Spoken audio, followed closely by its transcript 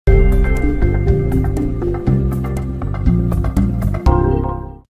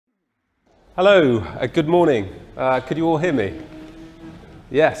Hello, good morning. Could you all hear me?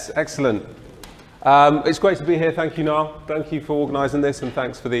 Yes, excellent. It's great to be here. Thank you, Niall. Thank you for organising this, and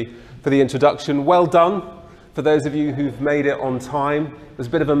thanks for the introduction. Well done for those of you who've made it on time. It was a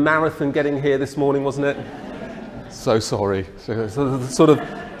bit of a marathon getting here this morning, wasn't it? So sorry. So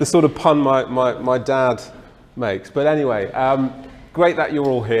the sort of pun my dad makes. But anyway, great that you're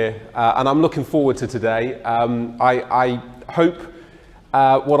all here, and I'm looking forward to today. I hope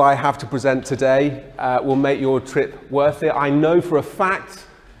what I have to present today will make your trip worth it. I know for a fact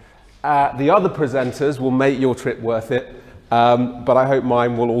the other presenters will make your trip worth it, but I hope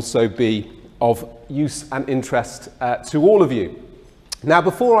mine will also be of use and interest to all of you. Now,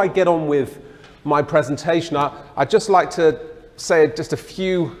 before I get on with my presentation, I'd just like to say just a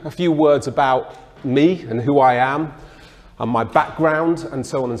few words about me and who I am and my background and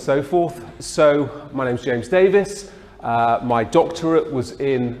so on and so forth. So, my name's James Davies. My doctorate was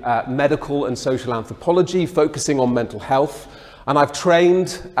in medical and social anthropology, focusing on mental health. And I've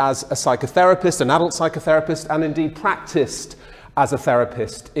trained as a psychotherapist, an adult psychotherapist, and indeed practiced as a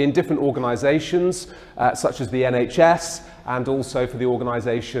therapist in different organisations, such as the NHS and also for the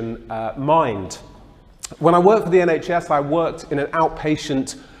organisation Mind. When I worked for the NHS, I worked in an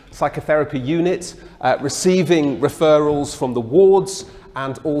outpatient psychotherapy unit, receiving referrals from the wards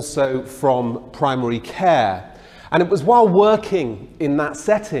and also from primary care. And it was while working in that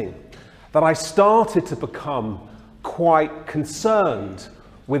setting that I started to become quite concerned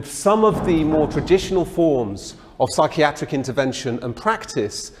with some of the more traditional forms of psychiatric intervention and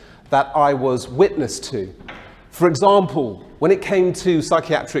practice that I was witness to. For example, when it came to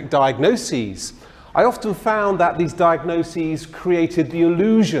psychiatric diagnoses, I often found that these diagnoses created the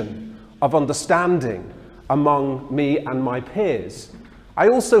illusion of understanding among me and my peers. I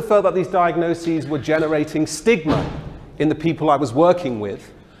also felt that these diagnoses were generating stigma in the people I was working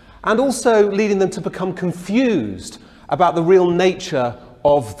with, and also leading them to become confused about the real nature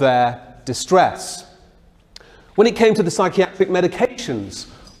of their distress. When it came to the psychiatric medications,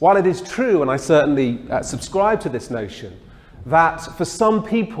 while it is true, and I certainly subscribe to this notion, that for some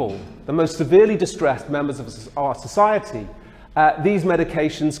people, the most severely distressed members of our society, these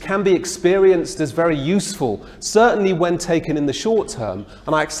medications can be experienced as very useful, certainly when taken in the short term,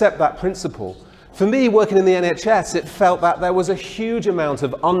 and I accept that principle. For me, working in the NHS, it felt that there was a huge amount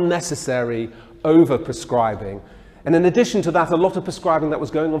of unnecessary over-prescribing. And in addition to that, a lot of prescribing that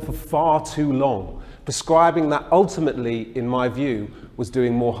was going on for far too long. Prescribing that ultimately, in my view, was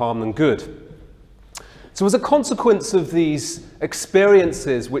doing more harm than good. So as a consequence of these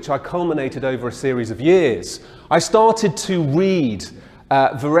experiences, which I culminated over a series of years, I started to read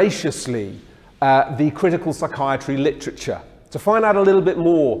voraciously the critical psychiatry literature to find out a little bit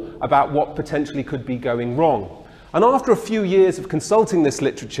more about what potentially could be going wrong. And after a few years of consulting this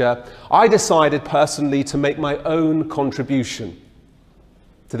literature, I decided personally to make my own contribution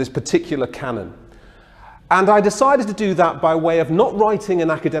to this particular canon. And I decided to do that by way of not writing an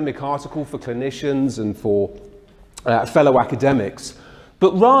academic article for clinicians and for fellow academics,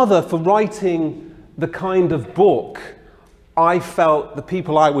 but rather for writing the kind of book I felt the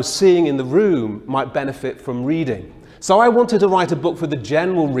people I was seeing in the room might benefit from reading. So I wanted to write a book for the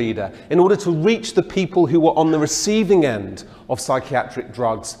general reader in order to reach the people who were on the receiving end of psychiatric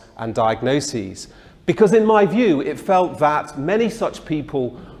drugs and diagnoses. Because in my view, it felt that many such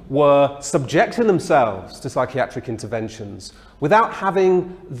people were subjecting themselves to psychiatric interventions without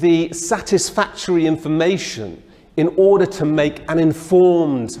having the satisfactory information in order to make an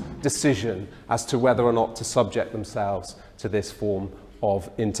informed decision as to whether or not to subject themselves to this form of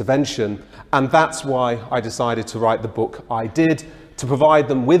intervention. And that's why I decided to write the book I did, to provide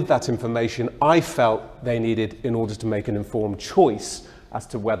them with that information I felt they needed in order to make an informed choice as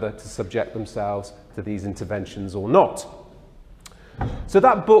to whether to subject themselves to these interventions or not. So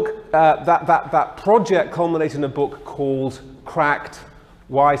that book, that project culminated in a book called Cracked: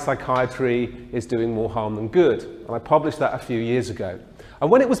 Why Psychiatry is Doing More Harm Than Good. And I published that a few years ago. And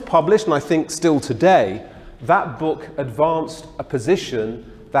when it was published, and I think still today, that book advanced a position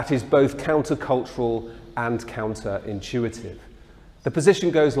that is both countercultural and counterintuitive. The position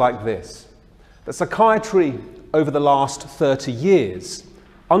goes like this: that psychiatry over the last 30 years,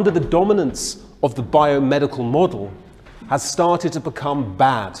 under the dominance of the biomedical model, has started to become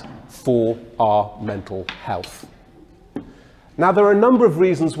bad for our mental health. Now, there are a number of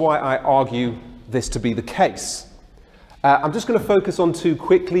reasons why I argue this to be the case. I'm just going to focus on two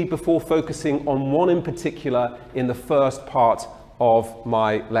quickly before focusing on one in particular in the first part of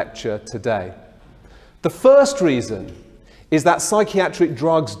my lecture today. The first reason is that psychiatric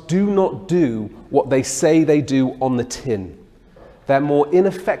drugs do not do what they say they do on the tin. they're more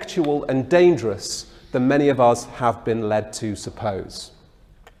ineffectual and dangerous than many of us have been led to suppose.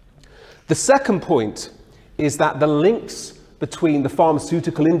 The second point is that the links between the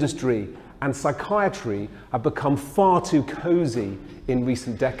pharmaceutical industry and psychiatry have become far too cozy in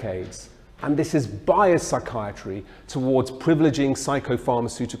recent decades, and this has biased psychiatry towards privileging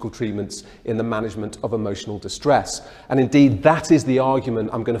psychopharmaceutical treatments in the management of emotional distress. And indeed, that is the argument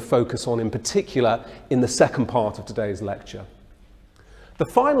I'm going to focus on in particular in the second part of today's lecture. The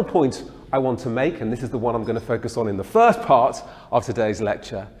final point I want to make, and this is the one I'm going to focus on in the first part of today's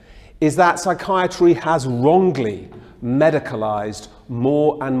lecture, is that psychiatry has wrongly medicalized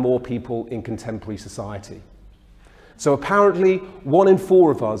more and more people in contemporary society. So apparently, 1 in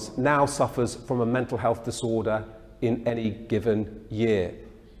 4 of us now suffers from a mental health disorder in any given year.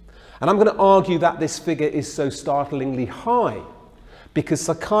 And I'm going to argue that this figure is so startlingly high because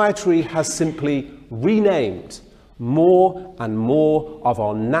psychiatry has simply renamed more and more of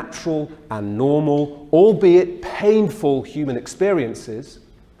our natural and normal, albeit painful human experiences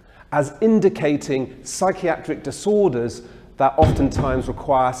as indicating psychiatric disorders that oftentimes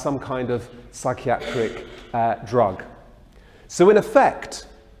require some kind of psychiatric drug. So in effect,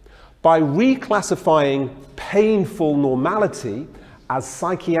 by reclassifying painful normality as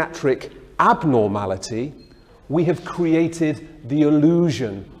psychiatric abnormality, we have created the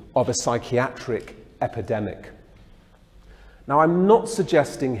illusion of a psychiatric epidemic. Now, I'm not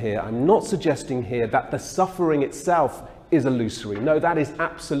suggesting here that the suffering itself is illusory. No, that is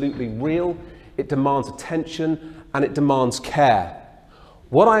absolutely real. It demands attention and it demands care.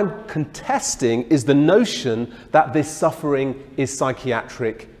 What I'm contesting is the notion that this suffering is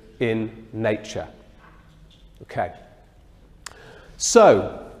psychiatric in nature. Okay.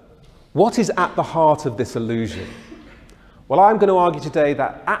 So, what is at the heart of this illusion? Well, I'm going to argue today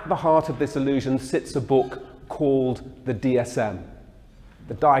that at the heart of this illusion sits a book called the DSM,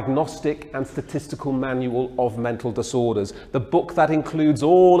 the Diagnostic and Statistical Manual of Mental Disorders, the book that includes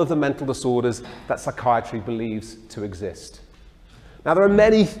all of the mental disorders that psychiatry believes to exist. Now, there are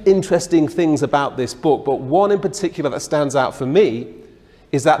many interesting things about this book, but one in particular that stands out for me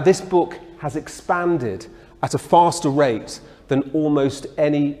is that this book has expanded at a faster rate than almost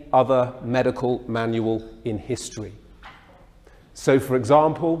any other medical manual in history. So, for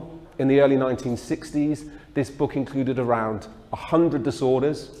example, in the early 1960s, this book included around 100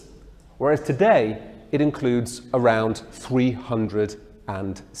 disorders, whereas today it includes around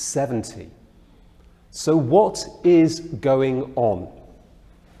 370. So what is going on?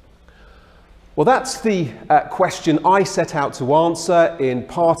 Well, that's the question I set out to answer in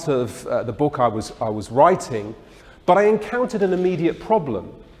part of the book I was writing, but I encountered an immediate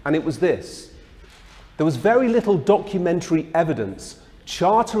problem, and it was this. There was very little documentary evidence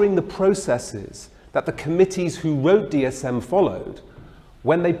chartering the processes that the committees who wrote DSM followed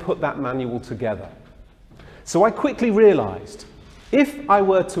when they put that manual together. So I quickly realized, if I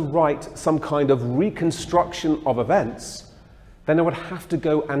were to write some kind of reconstruction of events, then I would have to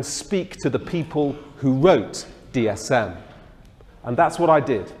go and speak to the people who wrote DSM. And that's what I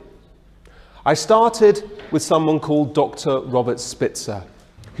did. I started with someone called Dr. Robert Spitzer,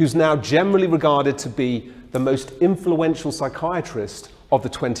 who's now generally regarded to be the most influential psychiatrist of the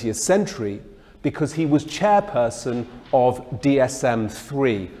 20th century because he was chairperson of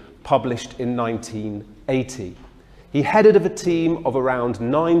DSM-3, published in 1980. He headed a team of around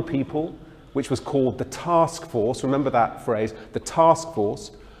 9 people, which was called the task force, remember that phrase, the task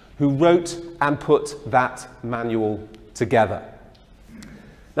force, who wrote and put that manual together.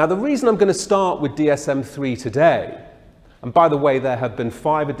 Now, the reason I'm going to start with DSM-3 today, and by the way, there have been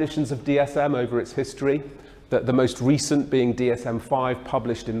 5 editions of DSM over its history, the most recent being DSM-5,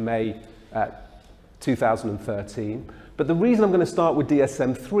 published in May 2013. But the reason I'm going to start with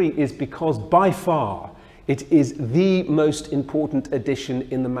DSM-3 is because by far it is the most important edition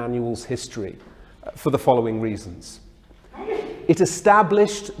in the manual's history for the following reasons. It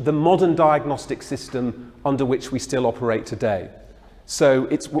established the modern diagnostic system under which we still operate today. So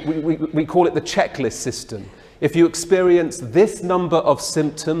we call it the checklist system. If you experience this number of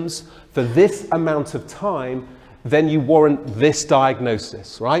symptoms for this amount of time, then you warrant this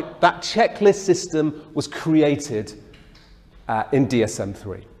diagnosis, right? That checklist system was created in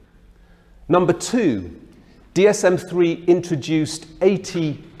DSM-3. Number 2, DSM-3 introduced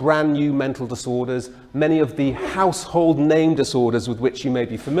 80 brand new mental disorders, many of the household name disorders with which you may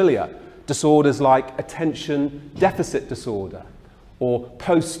be familiar. Disorders like attention deficit disorder, or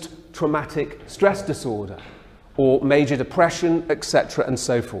post-traumatic stress disorder, or major depression, etc., and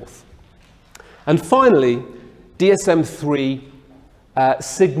so forth. And finally, DSM-3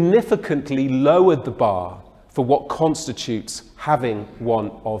 significantly lowered the bar for what constitutes having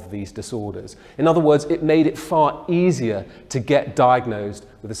one of these disorders. In other words, it made it far easier to get diagnosed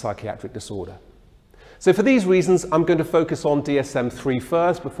with a psychiatric disorder. So for these reasons, I'm going to focus on DSM-3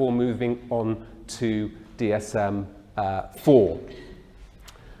 first before moving on to DSM-4.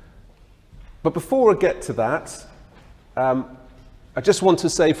 But before I get to that, I just want to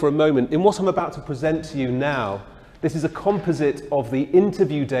say for a moment, in what I'm about to present to you now, this is a composite of the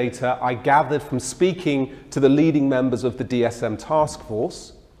interview data I gathered from speaking to the leading members of the DSM task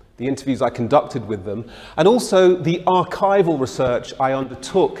force, the interviews I conducted with them, and also the archival research I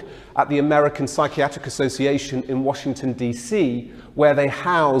undertook at the American Psychiatric Association in Washington, D.C., where they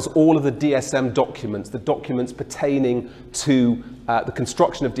house all of the DSM documents, the documents pertaining to the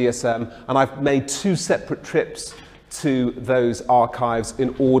construction of DSM, and I've made 2 separate trips to those archives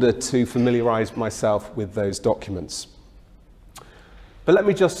in order to familiarize myself with those documents. But let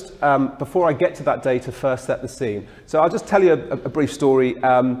me just, before I get to that data, first set the scene. So I'll just tell you a brief story.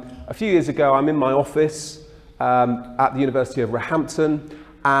 A few years ago, I'm in my office at the University of Roehampton,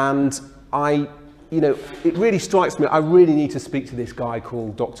 and it really strikes me, I really need to speak to this guy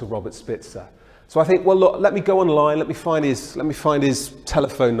called Dr. Robert Spitzer. So I think, well, look, let me go online, let me find his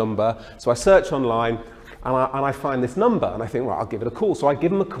telephone number. So I search online, and I find this number, and I think, well, I'll give it a call. So I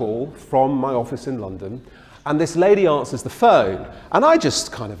give him a call from my office in London, and this lady answers the phone, and I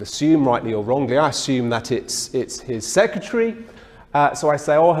just kind of assume, rightly or wrongly, I assume that it's his secretary. So I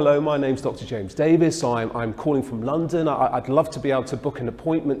say, oh, hello, my name's Dr. James Davies, I'm calling from London. I'd love to be able to book an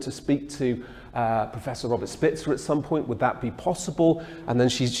appointment to speak to Professor Robert Spitzer at some point. Would that be possible? And then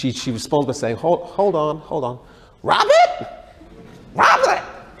she responds by saying, hold on. Robert?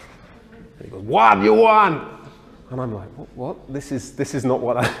 And he goes, what do you want? And I'm like, what? This is not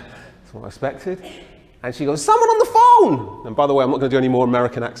what I expected. And she goes, someone on the phone. And by the way, I'm not going to do any more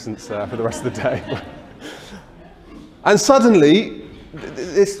American accents for the rest of the day. And suddenly,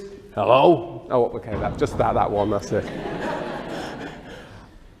 this, hello? Oh, okay, just that one, that's it.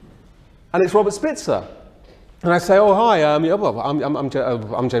 And it's Robert Spitzer. And I say, oh, hi,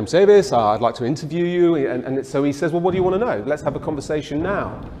 I'm James Davies, I'd like to interview you. And so he says, well, what do you want to know? Let's have a conversation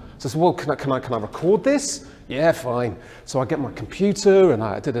now. So I said, well, can I record this? Yeah, fine. So I get my computer and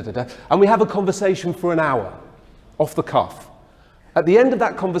and we have a conversation for an hour, off the cuff. At the end of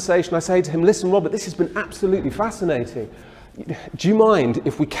that conversation, I say to him, listen, Robert, this has been absolutely fascinating. Do you mind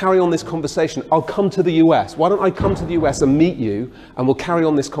if we carry on this conversation? I'll come to the US. Why don't I come to the US and meet you, and we'll carry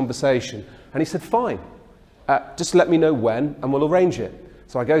on this conversation? And he said, fine. Just let me know when, and we'll arrange it.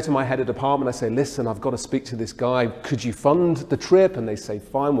 So I go to my head of department, I say, listen, I've got to speak to this guy. Could you fund the trip? And they say,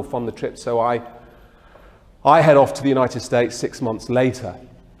 fine, we'll fund the trip. So I head off to the United States 6 months later.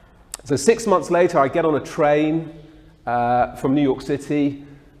 So 6 months later, I get on a train from New York City,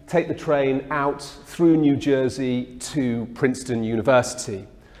 take the train out through New Jersey to Princeton University.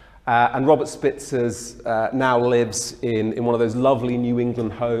 And Robert Spitzer's now lives in one of those lovely New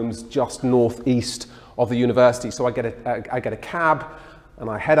England homes just northeast of the university. So I get a cab and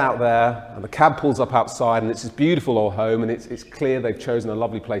I head out there, and the cab pulls up outside, and it's this beautiful old home, and it's clear they've chosen a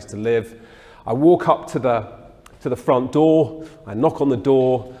lovely place to live. I walk up to the front door, I knock on the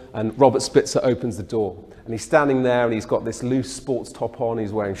door, and Robert Spitzer opens the door. And he's standing there, and he's got this loose sports top on,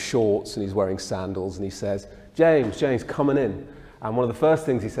 he's wearing shorts, and he's wearing sandals, and he says, James, coming in. And one of the first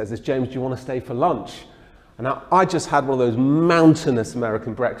things he says is, James, do you want to stay for lunch? And now, I just had one of those mountainous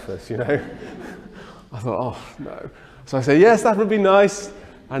American breakfasts, you know. I thought, oh, no. So I said, yes, that would be nice.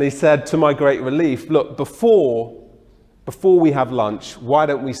 And he said, to my great relief, look, before we have lunch, why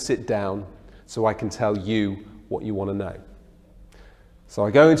don't we sit down so I can tell you what you want to know? So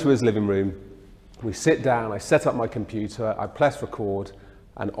I go into his living room, we sit down, I set up my computer, I press record,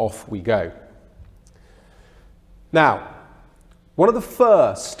 and off we go. Now, one of the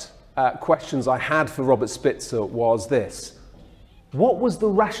first questions I had for Robert Spitzer was this: what was the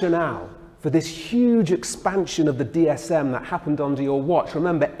rationale for this huge expansion of the DSM that happened under your watch?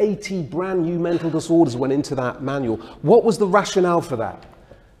 Remember, 80 brand new mental disorders went into that manual. What was the rationale for that?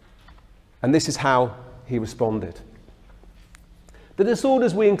 And this is how he responded. The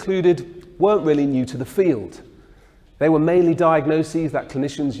disorders we included weren't really new to the field. They were mainly diagnoses that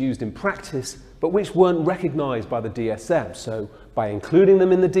clinicians used in practice, but which weren't recognized by the DSM. So by including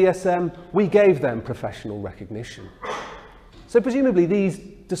them in the DSM, we gave them professional recognition. So presumably these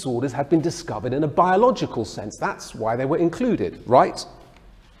disorders had been discovered in a biological sense. That's why they were included, right?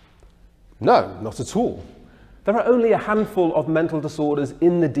 No, not at all. There are only a handful of mental disorders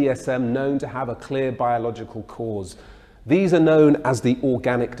in the DSM known to have a clear biological cause. These are known as the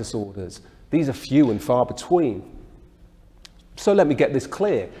organic disorders. These are few and far between. So let me get this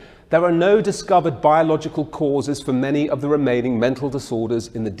clear. there are no discovered biological causes for many of the remaining mental disorders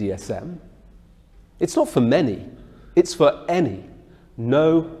in the DSM. It's not for many, it's for any.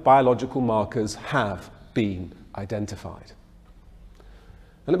 No biological markers have been identified.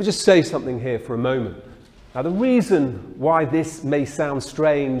 And let me just say something here for a moment. Now, the reason why this may sound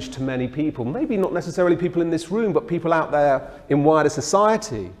strange to many people, maybe not necessarily people in this room, but people out there in wider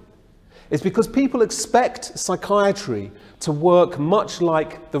society, is because people expect psychiatry to work much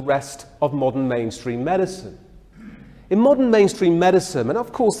like the rest of modern mainstream medicine. In modern mainstream medicine, and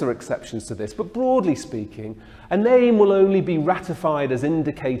of course there are exceptions to this, but broadly speaking, a name will only be ratified as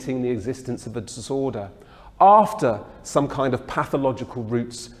indicating the existence of a disorder after some kind of pathological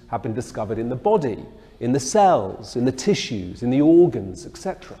roots have been discovered in the body, in the cells, in the tissues, in the organs,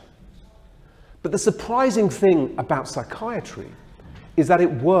 etc. But the surprising thing about psychiatry is that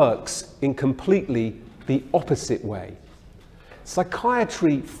it works in completely the opposite way.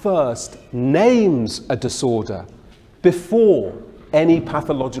 Psychiatry first names a disorder before any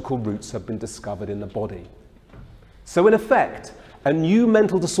pathological roots have been discovered in the body. So in effect, a new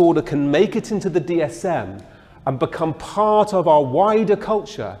mental disorder can make it into the DSM and become part of our wider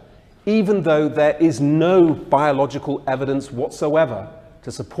culture, even though there is no biological evidence whatsoever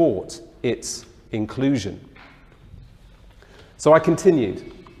to support its inclusion. So I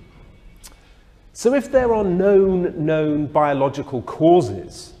continued. So if there are known biological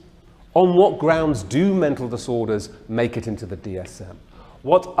causes, on what grounds do mental disorders make it into the DSM?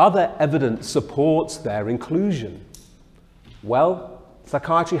 What other evidence supports their inclusion? Well,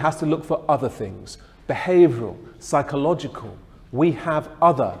 psychiatry has to look for other things, behavioral, psychological. We have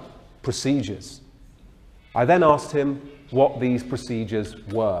other procedures. I then asked him what these procedures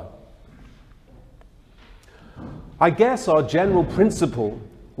were. I guess our general principle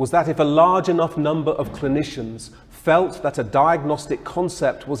was that if a large enough number of clinicians felt that a diagnostic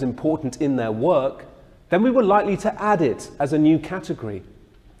concept was important in their work, then we were likely to add it as a new category.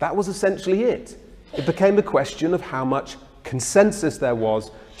 That was essentially it. It became a question of how much consensus there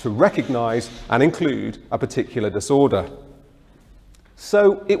was to recognize and include a particular disorder.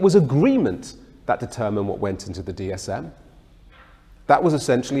 So it was agreement that determined what went into the DSM. That was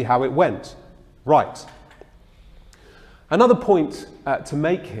essentially how it went. Right. Another point to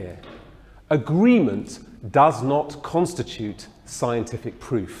make here, agreement does not constitute scientific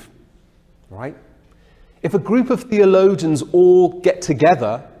proof, right? If a group of theologians all get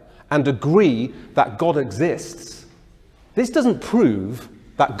together and agree that God exists, this doesn't prove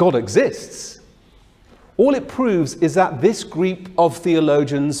that God exists. All it proves is that this group of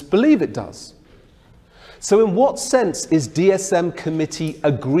theologians believe it does. So in what sense is DSM committee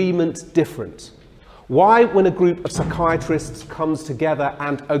agreement different? Why, when a group of psychiatrists comes together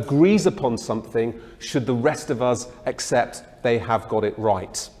and agrees upon something, should the rest of us accept they have got it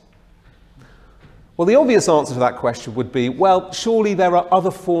right? Well, the obvious answer to that question would be, well, surely there are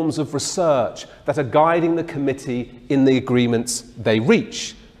other forms of research that are guiding the committee in the agreements they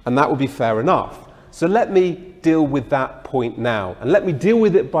reach, and that would be fair enough. So let me deal with that point now, and let me deal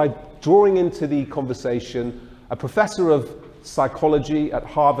with it by drawing into the conversation a professor of psychology at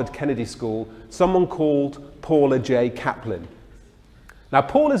Harvard Kennedy School, someone called Paula J. Kaplan. Now,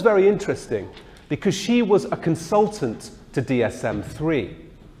 Paula is very interesting because she was a consultant to DSM-3,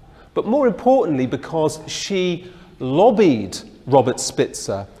 but more importantly because she lobbied Robert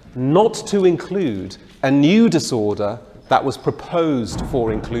Spitzer not to include a new disorder that was proposed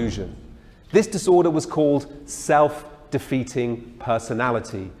for inclusion. This disorder was called self-defeating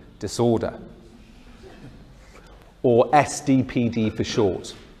personality disorder, or SDPD for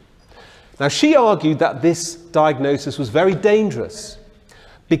short. Now, she argued that this diagnosis was very dangerous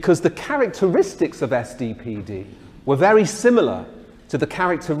because the characteristics of SDPD were very similar to the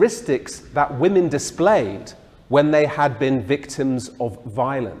characteristics that women displayed when they had been victims of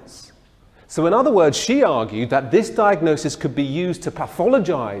violence. So in other words, she argued that this diagnosis could be used to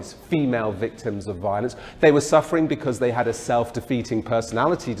pathologize female victims of violence. They were suffering because they had a self-defeating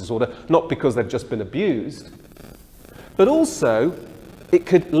personality disorder, not because they'd just been abused. But also, it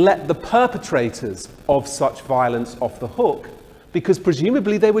could let the perpetrators of such violence off the hook, because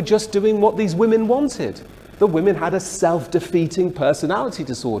presumably they were just doing what these women wanted. The women had a self-defeating personality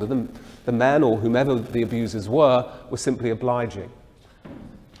disorder. The men, or whomever the abusers were simply obliging.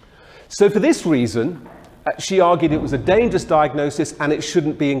 So for this reason, she argued it was a dangerous diagnosis and it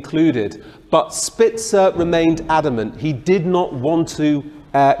shouldn't be included. But Spitzer remained adamant. He did not want to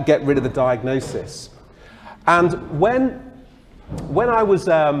get rid of the diagnosis. And when I was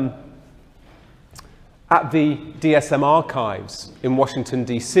at the DSM archives in Washington,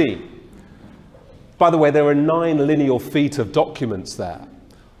 D.C., by the way, there are 9 lineal feet of documents there.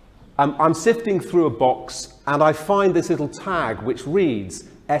 I'm sifting through a box and I find this little tag which reads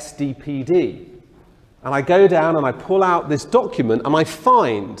SDPD. And I go down and I pull out this document and I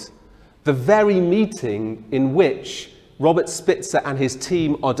find the very meeting in which Robert Spitzer and his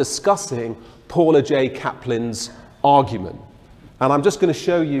team are discussing Paula J. Kaplan's argument. And I'm just going to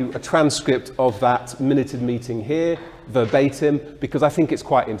show you a transcript of that minuted meeting here, verbatim, because I think it's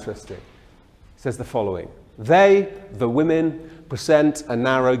quite interesting. It says the following: they, the women, present a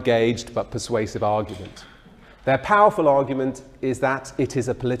narrow-gauged but persuasive argument. Their powerful argument is that it is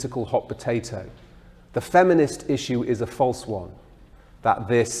a political hot potato. The feminist issue is a false one, that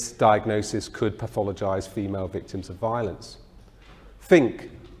this diagnosis could pathologize female victims of violence. Think.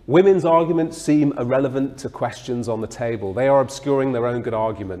 Women's arguments seem irrelevant to questions on the table. They are obscuring their own good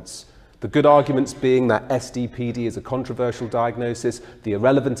arguments. The good arguments being that SDPD is a controversial diagnosis, the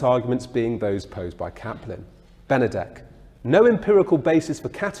irrelevant arguments being those posed by Kaplan. Benedek. No empirical basis for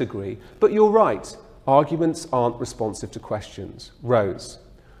category, but you're right. Arguments aren't responsive to questions. Rose.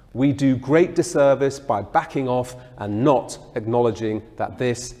 We do great disservice by backing off and not acknowledging that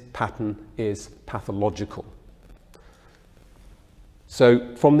this pattern is pathological.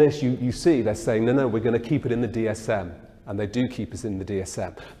 So from this, you see they're saying, no, we're going to keep it in the DSM. And they do keep us in the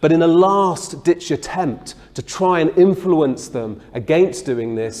DSM. But in a last-ditch attempt to try and influence them against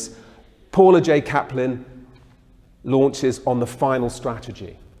doing this, Paula J. Kaplan launches on the final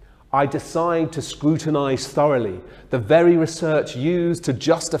strategy. I decide to scrutinize thoroughly the very research used to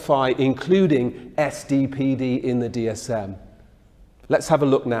justify including SDPD in the DSM. Let's have a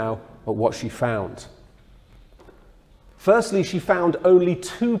look now at what she found. Firstly, she found only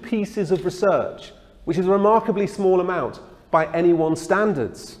 2 pieces of research, which is a remarkably small amount by anyone's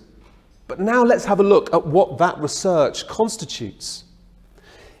standards. But now let's have a look at what that research constitutes.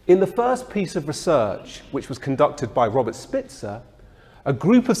 In the first piece of research, which was conducted by Robert Spitzer, a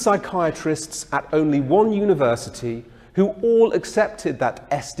group of psychiatrists at only one university who all accepted that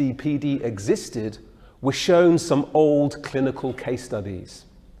SDPD existed were shown some old clinical case studies.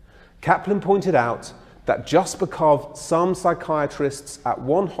 Kaplan pointed out that just because some psychiatrists at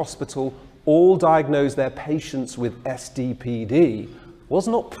one hospital all diagnosed their patients with SDPD was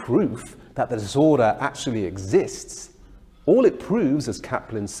not proof that the disorder actually exists. All it proves, as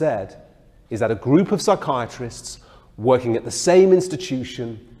Kaplan said, is that a group of psychiatrists working at the same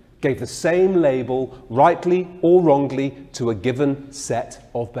institution gave the same label, rightly or wrongly, to a given set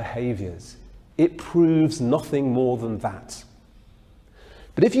of behaviors. It proves nothing more than that.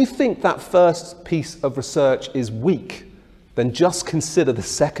 But if you think that first piece of research is weak, then just consider the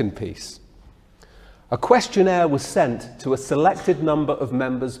second piece. A questionnaire was sent to a selected number of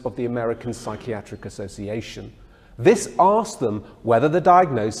members of the American Psychiatric Association. This asked them whether the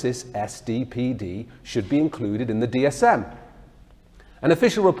diagnosis SDPD should be included in the DSM. An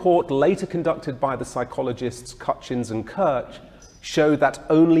official report later conducted by the psychologists Cutchins and Kirch showed that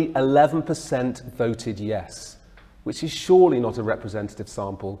only 11% voted yes, which is surely not a representative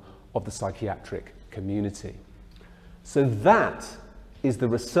sample of the psychiatric community. So that is the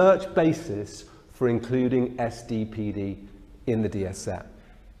research basis for including SDPD in the DSM.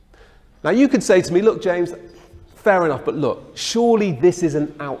 Now you could say to me, look James, fair enough, but look, surely this is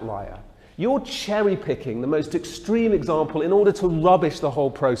an outlier. You're cherry picking the most extreme example in order to rubbish the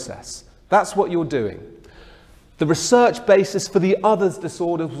whole process. That's what you're doing. The research basis for the others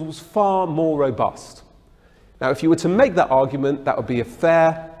disorders was far more robust. Now, if you were to make that argument, that would be a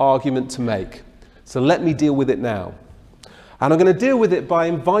fair argument to make. So let me deal with it now. And I'm going to deal with it by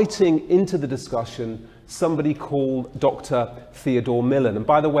inviting into the discussion somebody called Dr. Theodore Millen. And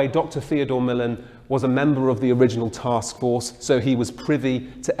by the way, Dr. Theodore Millen was a member of the original task force, so he was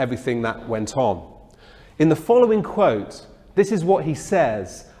privy to everything that went on. In the following quote, this is what he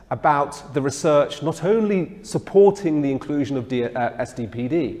says about the research not only supporting the inclusion of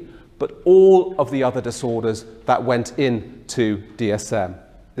SDPD, but all of the other disorders that went into DSM.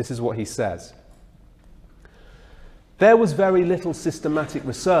 This is what he says. There was very little systematic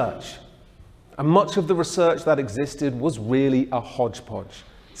research, and much of the research that existed was really a hodgepodge,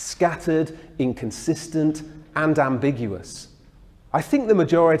 scattered, inconsistent, and ambiguous. I think the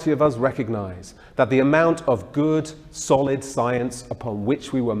majority of us recognize that the amount of good, solid science upon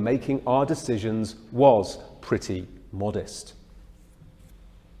which we were making our decisions was pretty modest.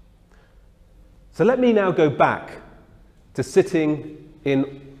 So let me now go back to sitting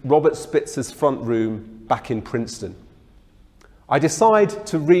in Robert Spitzer's front room back in Princeton. I decide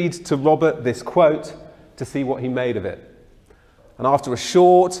to read to Robert this quote to see what he made of it. And after a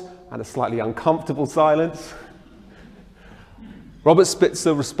short and a slightly uncomfortable silence, Robert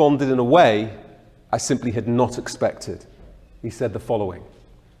Spitzer responded in a way I simply had not expected. He said the following: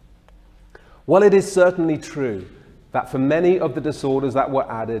 Well, it is certainly true that for many of the disorders that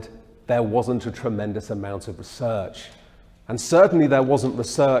were added, there wasn't a tremendous amount of research. And certainly there wasn't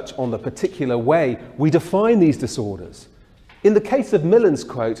research on the particular way we define these disorders. In the case of Millen's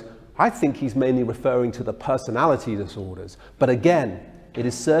quote, I think he's mainly referring to the personality disorders. But again, it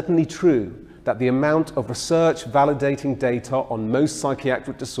is certainly true that the amount of research validating data on most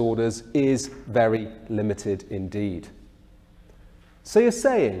psychiatric disorders is very limited indeed. So you're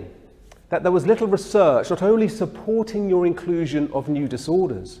saying that there was little research not only supporting your inclusion of new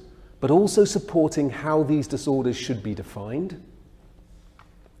disorders, but also supporting how these disorders should be defined?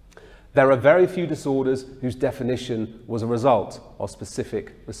 There are very few disorders whose definition was a result of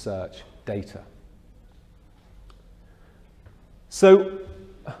specific research data. So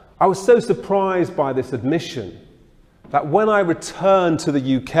I was so surprised by this admission that when I returned to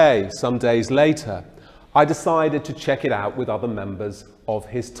the UK some days later, I decided to check it out with other members of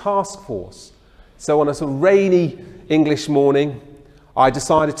his task force. So on a sort of rainy English morning, I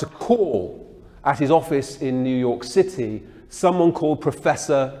decided to call at his office in New York City someone called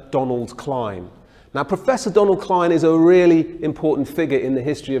Professor Donald Klein. Now, Professor Donald Klein is a really important figure in the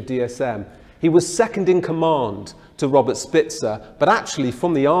history of DSM. He was second in command to Robert Spitzer, but actually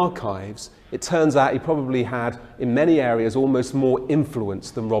from the archives, it turns out he probably had, in many areas, almost more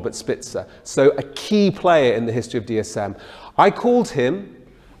influence than Robert Spitzer. So a key player in the history of DSM. I called him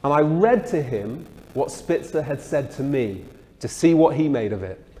and I read to him what Spitzer had said to me to see what he made of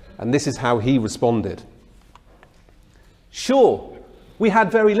it. And this is how he responded. Sure, we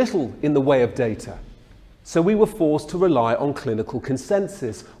had very little in the way of data, so we were forced to rely on clinical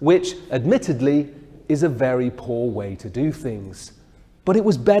consensus, which, admittedly, is a very poor way to do things. But it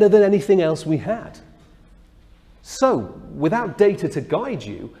was better than anything else we had. So, without data to guide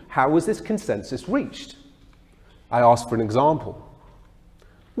you, how was this consensus reached? I asked for an example.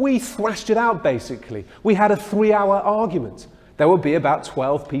 We thrashed it out, basically. We had a 3-hour argument. There would be about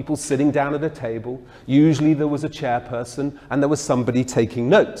 12 people sitting down at a table. Usually there was a chairperson and there was somebody taking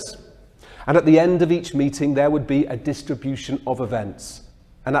notes. And at the end of each meeting, there would be a distribution of events.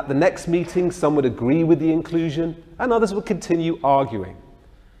 And at the next meeting, some would agree with the inclusion and others would continue arguing.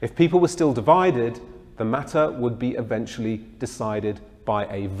 If people were still divided, the matter would be eventually decided by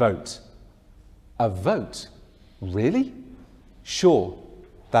a vote. A vote? Really? Sure,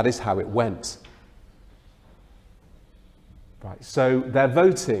 that is how it went. Right, so they're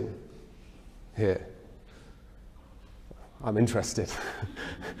voting here. I'm interested.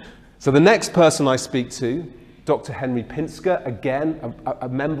 So the next person I speak to, Dr. Henry Pinsker, again, a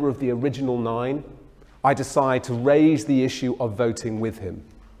member of the original 9, I decide to raise the issue of voting with him.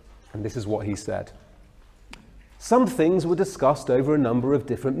 And this is what he said. Some things were discussed over a number of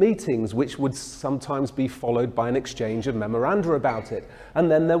different meetings, which would sometimes be followed by an exchange of memoranda about it. And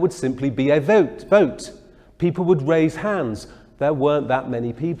then there would simply be a vote. People would raise hands. There weren't that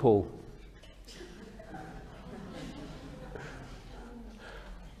many people.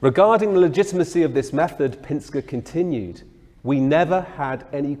 Regarding the legitimacy of this method, Pinsker continued, we never had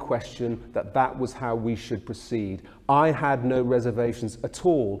any question that that was how we should proceed. I had no reservations at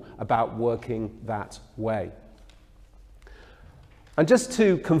all about working that way. And just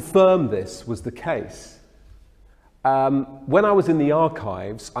to confirm this was the case, when I was in the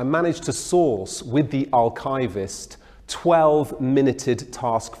archives, I managed to source with the archivist 12 minuted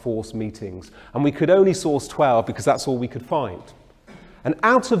task force meetings. And we could only source 12 because that's all we could find. And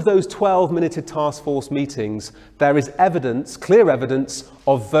out of those 12 minuted task force meetings, there is evidence, clear evidence,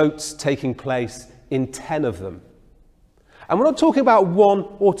 of votes taking place in 10 of them. And we're not talking about 1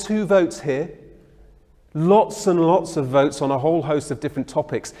 or 2 votes here. Lots and lots of votes on a whole host of different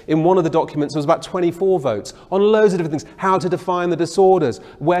topics. In one of the documents, there was about 24 votes on loads of different things. How to define the disorders,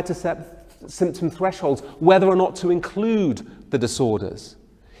 where to set symptom thresholds, whether or not to include the disorders.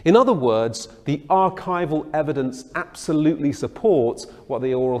 In other words, the archival evidence absolutely supports what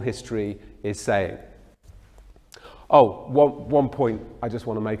the oral history is saying. Oh, one point I just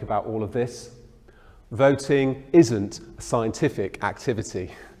want to make about all of this. Voting isn't a scientific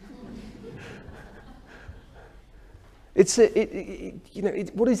activity. What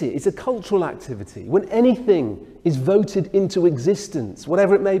is it? It's a cultural activity. When anything is voted into existence,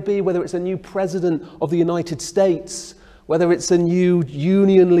 whatever it may be, whether it's a new president of the United States, whether it's a new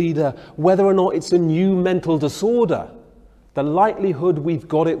union leader, whether or not it's a new mental disorder, the likelihood we've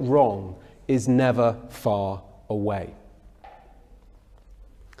got it wrong is never far away.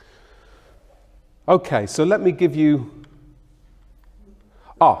 Okay, so let me give you...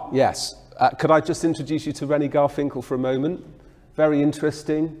 yes. Could I just introduce you to Rennie Garfinkel for a moment? Very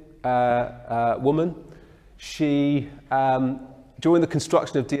interesting woman. She during the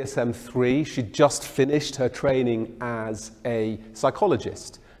construction of DSM-3, she'd just finished her training as a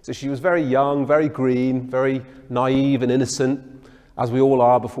psychologist. So she was very young, very green, very naive and innocent, as we all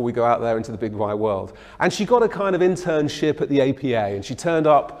are before we go out there into the big wide world. And she got a kind of internship at the APA, and she turned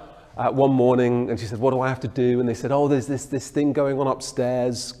up one morning and she said, "What do I have to do?" And they said, "Oh, there's this thing going on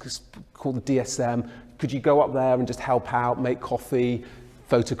upstairs called the DSM. Could you go up there and just help out, make coffee,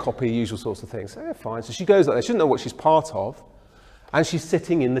 photocopy, usual sorts of things?" So, yeah, fine. So she goes up there. She doesn't know what she's part of, and she's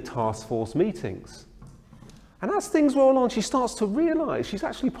sitting in the task force meetings. And as things roll on, she starts to realise she's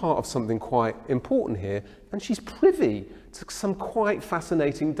actually part of something quite important here, and she's privy to some quite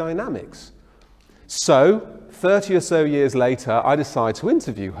fascinating dynamics. So, 30 or so years later, I decide to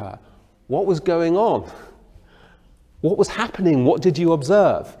interview her. What was going on? What was happening? What did you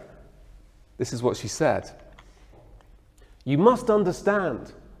observe? This is what she said. "You must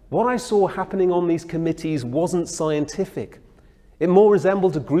understand, what I saw happening on these committees wasn't scientific. It more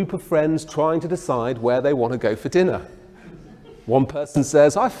resembled a group of friends trying to decide where they want to go for dinner. One person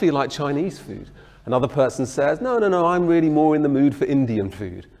says, 'I feel like Chinese food.' Another person says, 'No, I'm really more in the mood for Indian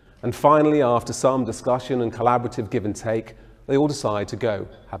food.' And finally, after some discussion and collaborative give and take, they all decide to go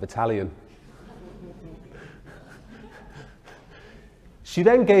have Italian." She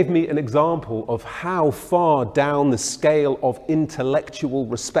then gave me an example of how far down the scale of intellectual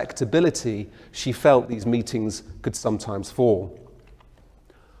respectability she felt these meetings could sometimes fall.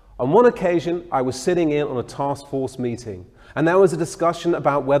 On one occasion, I was sitting in on a task force meeting, and there was a discussion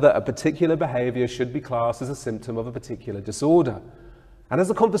about whether a particular behaviour should be classed as a symptom of a particular disorder. And as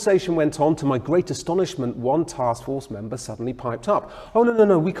the conversation went on, to my great astonishment, one task force member suddenly piped up, "Oh,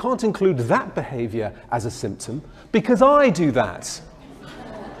 no, we can't include that behaviour as a symptom, because I do that."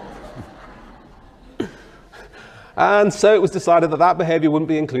 And so it was decided that that behaviour wouldn't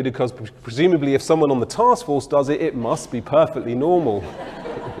be included because presumably if someone on the task force does it, it must be perfectly normal.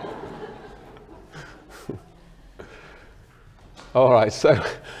 All right, so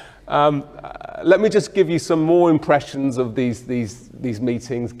let me just give you some more impressions of these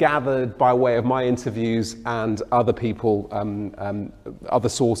meetings gathered by way of my interviews and other people, other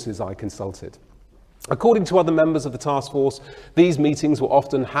sources I consulted. According to other members of the task force, these meetings were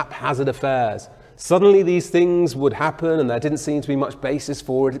often haphazard affairs. Suddenly these things would happen and there didn't seem to be much basis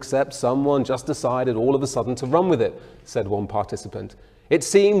for it except someone just decided all of a sudden to run with it, said one participant. It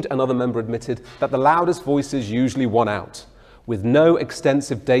seemed, another member admitted, that the loudest voices usually won out. With no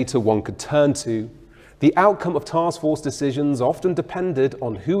extensive data one could turn to, the outcome of task force decisions often depended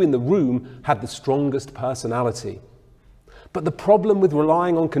on who in the room had the strongest personality. But the problem with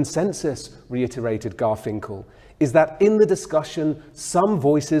relying on consensus, reiterated Garfinkel, is that in the discussion, some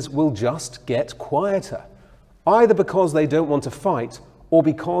voices will just get quieter, either because they don't want to fight or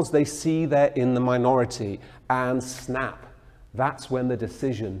because they see they're in the minority, and snap, that's when the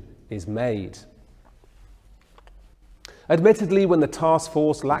decision is made. Admittedly, when the task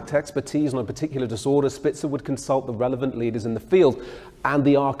force lacked expertise on a particular disorder, Spitzer would consult the relevant leaders in the field, and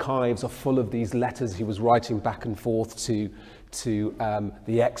the archives are full of these letters he was writing back and forth to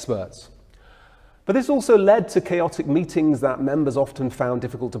the experts. But this also led to chaotic meetings that members often found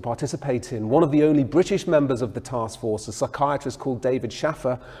difficult to participate in. One of the only British members of the task force, a psychiatrist called David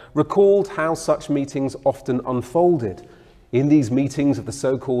Schaffer, recalled how such meetings often unfolded. In these meetings of the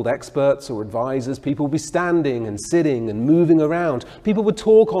so-called experts or advisors, people would be standing and sitting and moving around. People would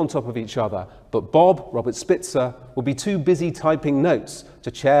talk on top of each other, but Robert Spitzer, would be too busy typing notes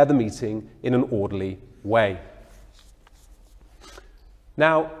to chair the meeting in an orderly way.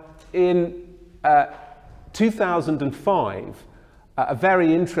 Now, in 2005, a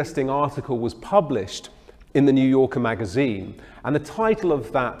very interesting article was published in the New Yorker magazine, and the title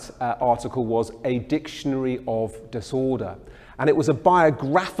of that article was A Dictionary of Disorder, and it was a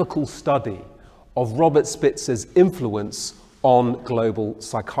biographical study of Robert Spitzer's influence on global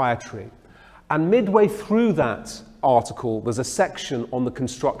psychiatry. And midway through that article, there's a section on the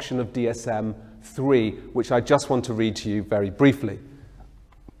construction of DSM-3, which I just want to read to you very briefly.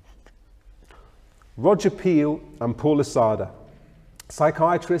 Roger Peel and Paul Lasada,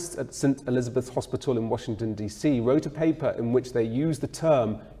 psychiatrists at St. Elizabeth's Hospital in Washington, D.C., wrote a paper in which they used the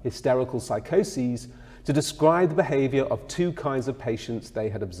term hysterical psychoses to describe the behavior of two kinds of patients they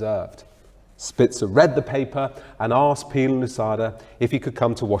had observed. Spitzer read the paper and asked Peel and Lasada if he could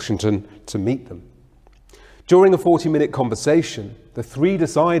come to Washington to meet them. During a 40-minute conversation, the three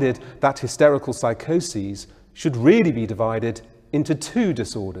decided that hysterical psychoses should really be divided into two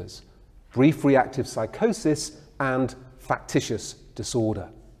disorders: brief reactive psychosis and factitious disorder.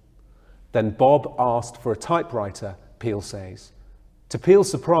 Then Bob asked for a typewriter, Peel says. To Peel's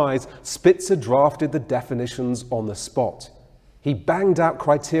surprise, Spitzer drafted the definitions on the spot. He banged out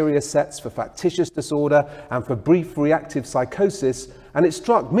criteria sets for factitious disorder and for brief reactive psychosis, and it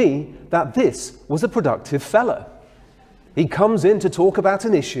struck me that this was a productive fella. He comes in to talk about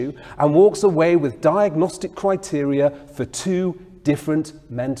an issue and walks away with diagnostic criteria for 2 different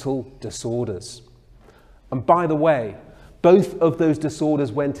mental disorders. And by the way, both of those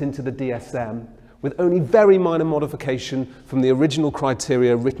disorders went into the DSM with only very minor modification from the original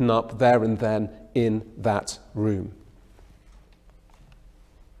criteria written up there and then in that room.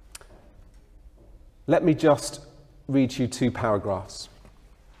 Let me just read you 2 paragraphs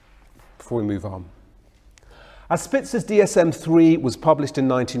before we move on. As Spitzer's DSM-3 was published in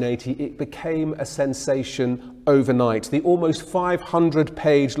 1980, it became a sensation overnight. The almost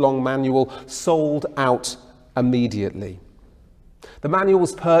 500-page long manual sold out immediately. The manual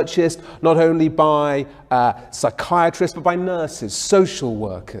was purchased not only by psychiatrists, but by nurses, social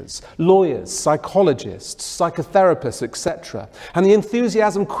workers, lawyers, psychologists, psychotherapists, etc. And the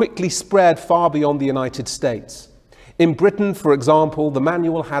enthusiasm quickly spread far beyond the United States. In Britain, for example, the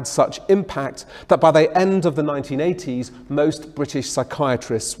manual had such impact that by the end of the 1980s, most British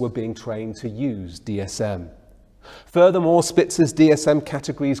psychiatrists were being trained to use DSM. Furthermore, Spitzer's DSM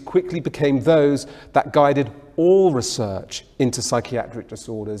categories quickly became those that guided all research into psychiatric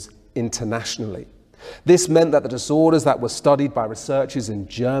disorders internationally. This meant that the disorders that were studied by researchers in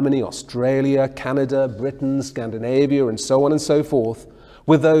Germany, Australia, Canada, Britain, Scandinavia, and so on and so forth,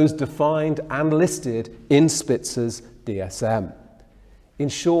 were those defined and listed in Spitzer's DSM. In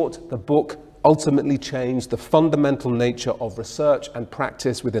short, the book ultimately changed the fundamental nature of research and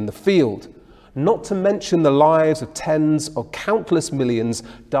practice within the field, not to mention the lives of tens or countless millions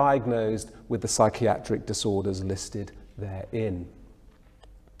diagnosed with the psychiatric disorders listed therein.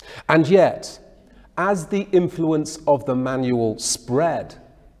 And yet, as the influence of the manual spread,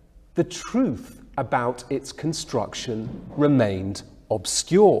 the truth about its construction remained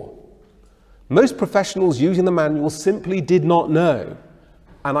obscure. Most professionals using the manual simply did not know,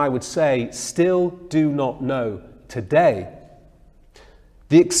 and I would say still do not know today,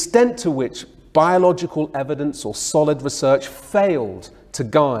 the extent to which biological evidence or solid research failed to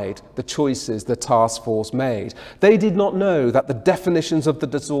guide the choices the task force made. They did not know that the definitions of the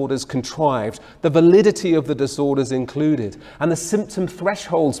disorders contrived, the validity of the disorders included, and the symptom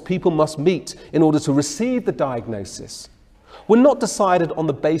thresholds people must meet in order to receive the diagnosis were not decided on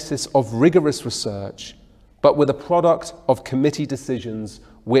the basis of rigorous research, but were the product of committee decisions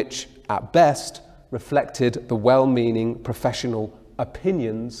which, at best, reflected the well-meaning professional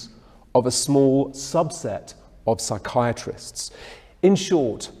opinions of a small subset of psychiatrists. In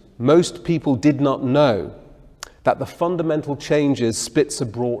short, most people did not know that the fundamental changes Spitzer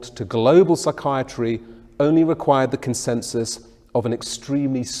brought to global psychiatry only required the consensus of an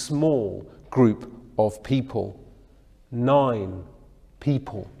extremely small group of people. 9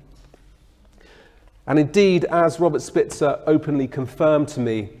 people. And indeed, as Robert Spitzer openly confirmed to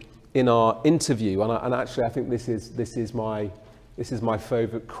me in our interview, and actually I think this is my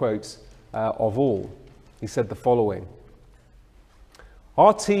favourite quote of all. He said the following: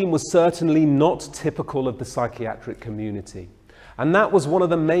 "Our team was certainly not typical of the psychiatric community, and that was one of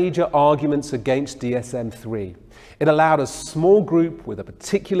the major arguments against DSM-3. It allowed a small group with a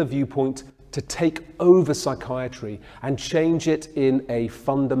particular viewpoint to take over psychiatry and change it in a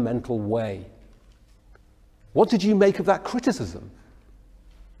fundamental way." What did you make of that criticism?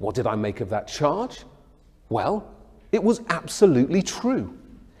 What did I make of that charge? Well, it was absolutely true.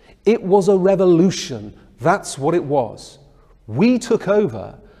 It was a revolution. That's what it was. We took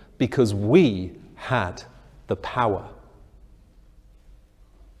over because we had the power.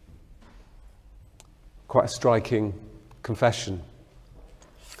 Quite a striking confession.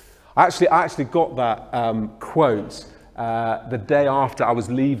 I actually got that quote the day after I was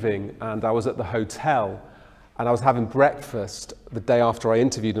leaving, and I was at the hotel and I was having breakfast the day after I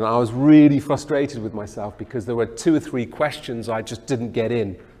interviewed, and I was really frustrated with myself because there were 2 or 3 questions I just didn't get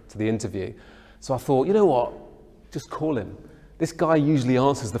in to the interview. So I thought, you know what, just call him. This guy usually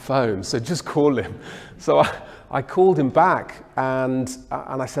answers the phone, so just call him. So I called him back and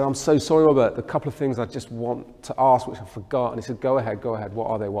I said, "I'm so sorry, Robert, a couple of things I just want to ask which I forgot." And he said, go ahead, what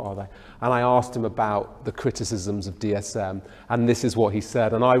are they? And I asked him about the criticisms of DSM, and this is what he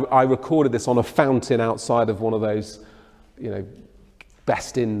said. And I recorded this on a fountain outside of one of those,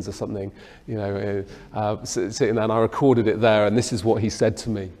 Best Inns or something, sitting there, and I recorded it there, and this is what he said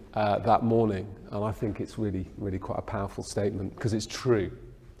to me that morning. And I think it's really, really quite a powerful statement, because it's true.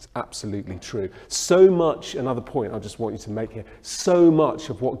 It's absolutely true. So much, another point I just want you to make here, so much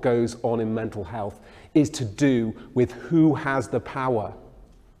of what goes on in mental health is to do with who has the power.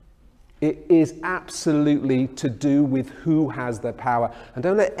 It is absolutely to do with who has the power. And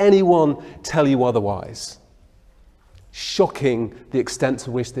don't let anyone tell you otherwise. Shocking the extent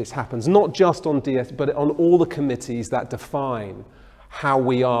to which this happens, not just on DS, but on all the committees that define how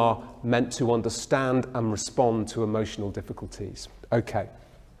we are meant to understand and respond to emotional difficulties. Okay.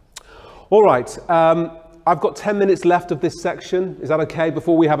 All right. I've got 10 minutes left of this section. Is that okay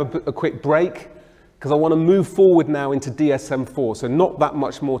before we have a quick break? Because I want to move forward now into DSM-4. So not that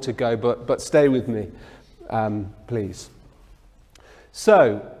much more to go, but stay with me, please.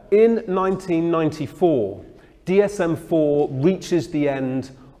 So in 1994, DSM-4 reaches the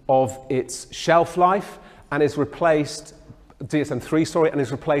end of its shelf life and is replaced, DSM-3, sorry, and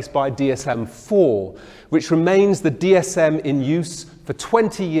is replaced by DSM-4, which remains the DSM in use for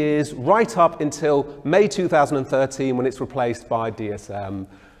 20 years, right up until May 2013, when it's replaced by DSM-5.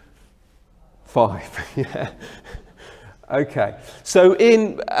 Yeah. Okay. So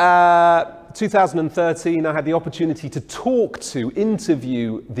in 2013, I had the opportunity to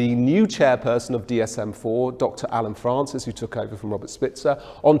interview the new chairperson of DSM-4, Dr. Alan Francis, who took over from Robert Spitzer,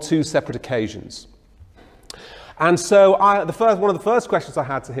 on 2 separate occasions. And so one of the first questions I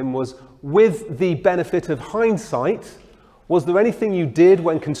had to him was, with the benefit of hindsight, was there anything you did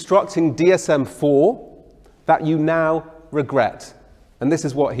when constructing DSM-4 that you now regret? And this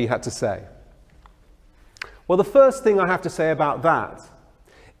is what he had to say. Well, the first thing I have to say about that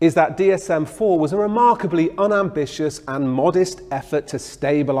is that DSM-4 was a remarkably unambitious and modest effort to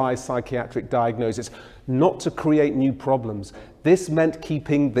stabilize psychiatric diagnosis, not to create new problems. This meant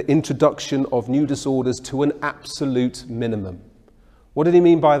keeping the introduction of new disorders to an absolute minimum. What did he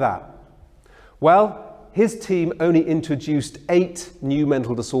mean by that? Well, his team only introduced 8 new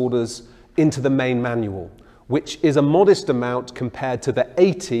mental disorders into the main manual, which is a modest amount compared to the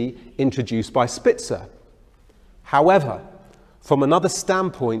 80 introduced by Spitzer. However, from another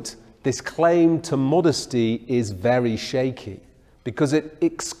standpoint, this claim to modesty is very shaky because it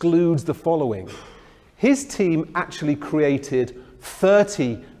excludes the following. His team actually created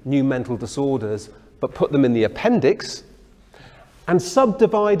 30 new mental disorders, but put them in the appendix, and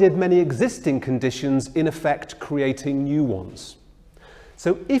subdivided many existing conditions, in effect creating new ones.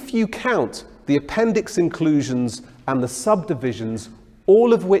 So if you count the appendix inclusions and the subdivisions,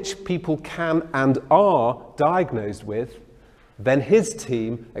 all of which people can and are diagnosed with, then his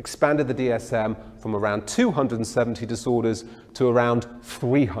team expanded the DSM from around 270 disorders to around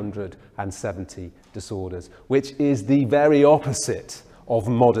 370 disorders, which is the very opposite of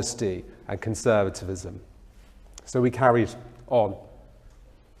modesty and conservatism. So we carried on.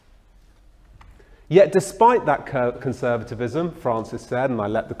 Yet despite that conservatism, Francis said, and I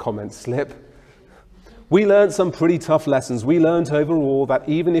let the comments slip, we learned some pretty tough lessons. We learned overall that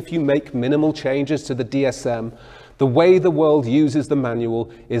even if you make minimal changes to the DSM, the way the world uses the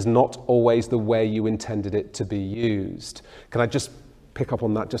manual is not always the way you intended it to be used. Can I just pick up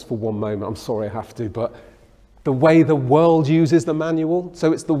on that just for one moment? I'm sorry I have to, but the way the world uses the manual,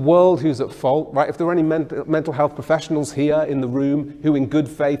 so it's the world who's at fault, right? If there are any mental health professionals here in the room who in good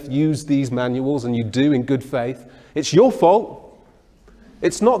faith use these manuals, and you do in good faith, it's your fault.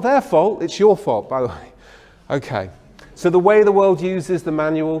 It's not their fault, it's your fault, by the way. Okay, so the way the world uses the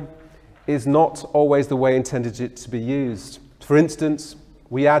manual is not always the way intended it to be used. For instance,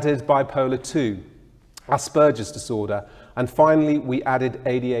 we added bipolar 2, Asperger's disorder, and finally we added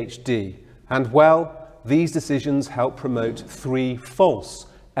ADHD. And well, these decisions help promote 3 false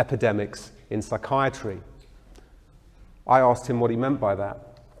epidemics in psychiatry. I asked him what he meant by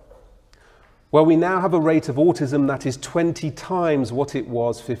that. Well, we now have a rate of autism that is 20 times what it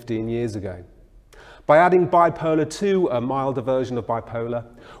was 15 years ago. By adding bipolar 2, a milder version of bipolar,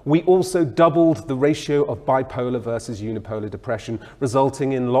 we also doubled the ratio of bipolar versus unipolar depression,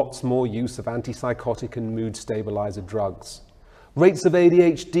 resulting in lots more use of antipsychotic and mood stabilizer drugs. Rates of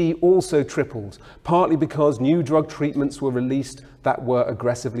ADHD also tripled, partly because new drug treatments were released that were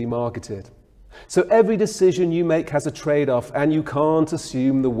aggressively marketed. So every decision you make has a trade-off, and you can't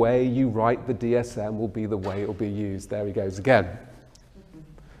assume the way you write the DSM will be the way it will be used. There he goes again.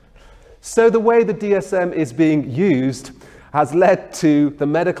 So the way the DSM is being used has led to the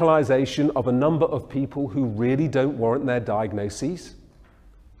medicalization of a number of people who really don't warrant their diagnoses.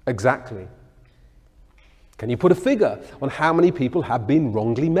 Exactly. Can you put a figure on how many people have been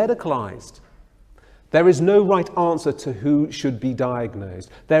wrongly medicalized? There is no right answer to who should be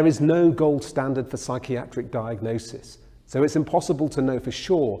diagnosed. There is no gold standard for psychiatric diagnosis. So it's impossible to know for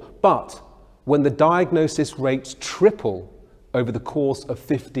sure. But when the diagnosis rates triple over the course of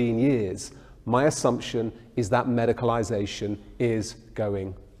 15 years, my assumption is that medicalization is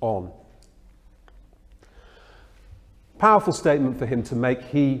going on. Powerful statement for him to make.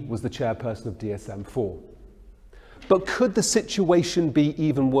 He was the chairperson of DSM-4. But could the situation be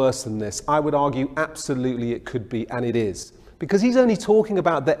even worse than this? I would argue absolutely it could be, and it is. Because he's only talking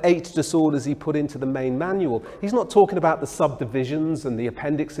about the 8 disorders he put into the main manual. He's not talking about the subdivisions and the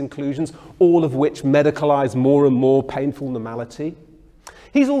appendix inclusions, all of which medicalize more and more painful normality.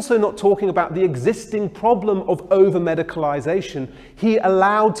 He's also not talking about the existing problem of over-medicalization he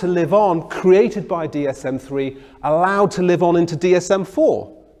allowed to live on, created by DSM-3, allowed to live on into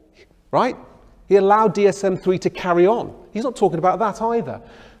DSM-4, right? He allowed DSM-3 to carry on. He's not talking about that either.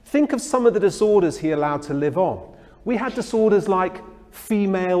 Think of some of the disorders he allowed to live on. We had disorders like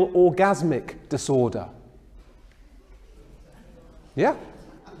female orgasmic disorder. Yeah.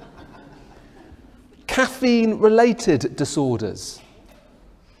 Caffeine-related disorders.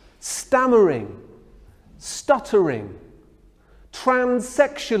 Stammering, stuttering,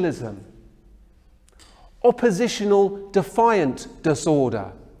 transsexualism, oppositional defiant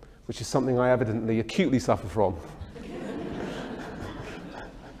disorder, which is something I evidently acutely suffer from.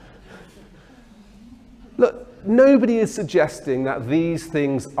 Look, nobody is suggesting that these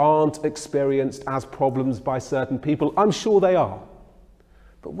things aren't experienced as problems by certain people. I'm sure they are.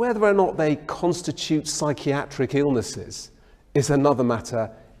 But whether or not they constitute psychiatric illnesses is another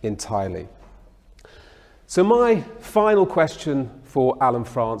matter entirely. So my final question for Alan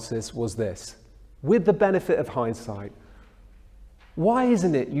Francis was this. With the benefit of hindsight, why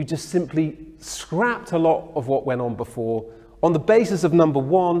isn't it you just simply scrapped a lot of what went on before on the basis of, number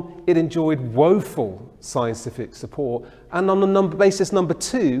one, it enjoyed woeful scientific support, and on the basis, number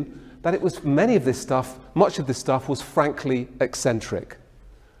two, that it was much of this stuff was frankly eccentric.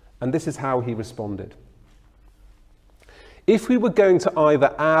 And this is how he responded. If we were going to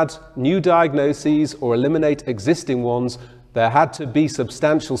either add new diagnoses or eliminate existing ones, there had to be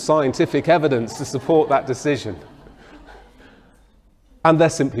substantial scientific evidence to support that decision. And there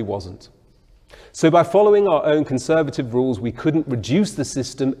simply wasn't. So by following our own conservative rules, we couldn't reduce the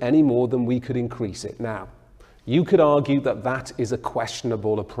system any more than we could increase it. Now, you could argue that that is a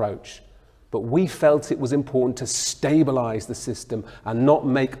questionable approach, but we felt it was important to stabilize the system and not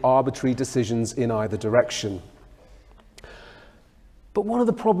make arbitrary decisions in either direction. But one of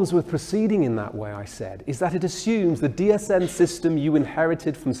the problems with proceeding in that way, I said, is that it assumes the DSM system you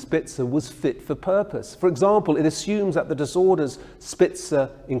inherited from Spitzer was fit for purpose. For example, it assumes that the disorders Spitzer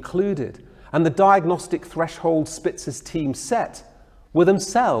included and the diagnostic threshold Spitzer's team set were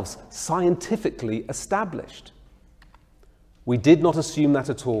themselves scientifically established. We did not assume that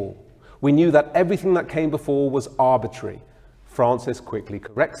at all. We knew that everything that came before was arbitrary. Francis quickly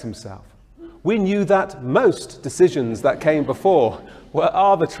corrects himself. We knew that most decisions that came before were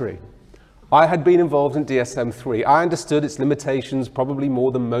arbitrary. I had been involved in DSM-3. I understood its limitations probably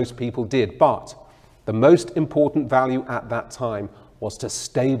more than most people did, but the most important value at that time was to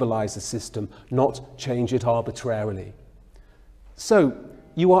stabilize the system, not change it arbitrarily. So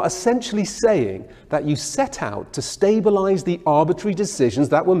you are essentially saying that you set out to stabilize the arbitrary decisions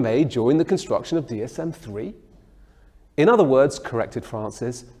that were made during the construction of DSM-3? In other words, corrected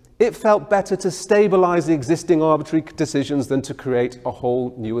Francis, it felt better to stabilize the existing arbitrary decisions than to create a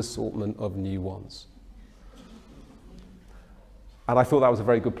whole new assortment of new ones. And I thought that was a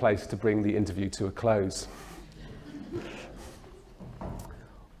very good place to bring the interview to a close.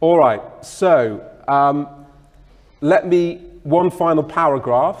 All right, so one final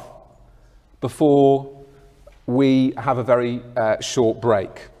paragraph before we have a very short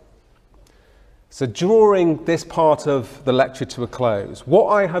break. So drawing this part of the lecture to a close, what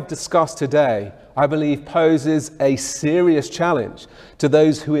I have discussed today, I believe, poses a serious challenge to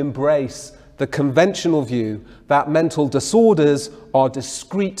those who embrace the conventional view that mental disorders are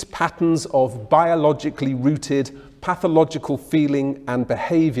discrete patterns of biologically rooted pathological feeling and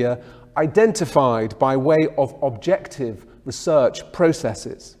behavior identified by way of objective research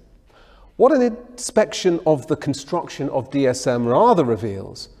processes. What an inspection of the construction of DSM rather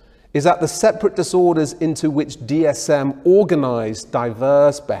reveals is that the separate disorders into which DSM organized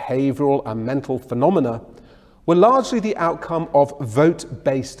diverse behavioral and mental phenomena were largely the outcome of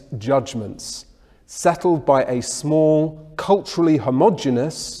vote-based judgments settled by a small, culturally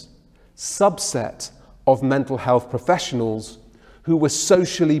homogeneous subset of mental health professionals who were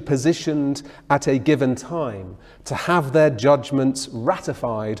socially positioned at a given time to have their judgments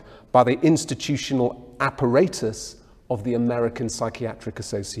ratified by the institutional apparatus of the American Psychiatric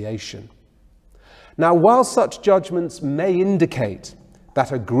Association. Now, while such judgments may indicate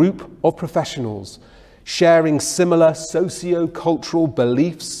that a group of professionals sharing similar socio-cultural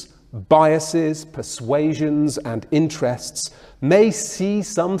beliefs, biases, persuasions, and interests may see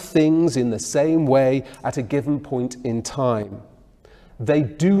some things in the same way at a given point in time. They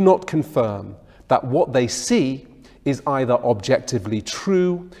do not confirm that what they see is either objectively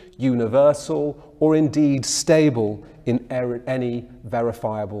true, universal, or indeed stable in any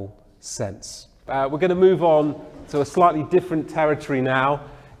verifiable sense. We're going to move on to a slightly different territory now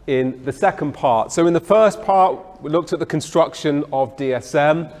in the second part. So in the first part, we looked at the construction of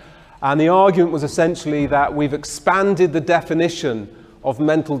DSM, and the argument was essentially that we've expanded the definition of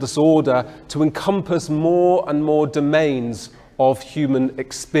mental disorder to encompass more and more domains of human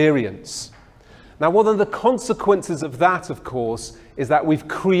experience. Now, one of the consequences of that, of course, is that we've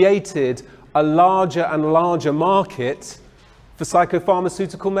created a larger and larger market for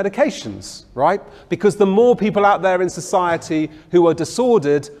psychopharmaceutical medications, right? Because the more people out there in society who are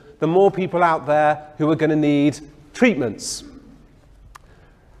disordered, the more people out there who are going to need treatments.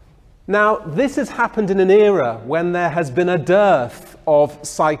 Now, this has happened in an era when there has been a dearth of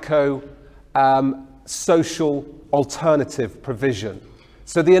social alternative provision.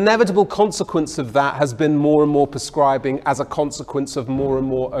 So the inevitable consequence of that has been more and more prescribing as a consequence of more and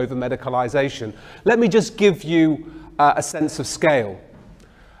more over-medicalization. Let me just give you a sense of scale.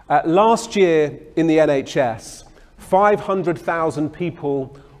 Last year in the NHS, 500,000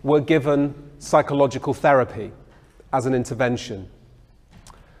 people were given psychological therapy as an intervention.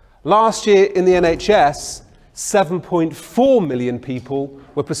 Last year in the NHS, 7.4 million people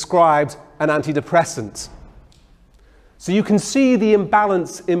were prescribed an antidepressant. So you can see the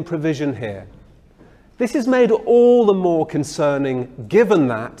imbalance in provision here. This is made all the more concerning given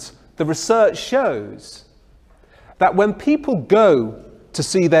that the research shows that when people go to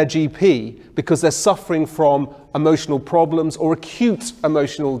see their GP because they're suffering from emotional problems or acute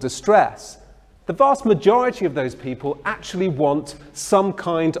emotional distress, the vast majority of those people actually want some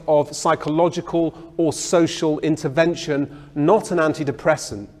kind of psychological or social intervention, not an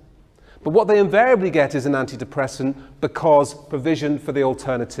antidepressant. But what they invariably get is an antidepressant because provision for the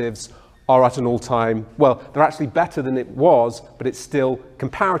alternatives are at an all-time, well, they're actually better than it was, but it's still,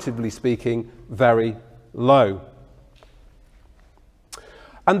 comparatively speaking, very low.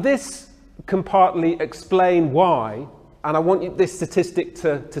 And this can partly explain why, and I want this statistic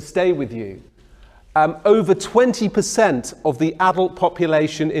to stay with you. Over 20% of the adult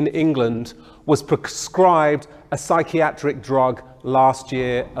population in England was prescribed a psychiatric drug last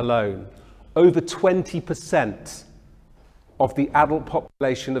year alone. Over 20% of the adult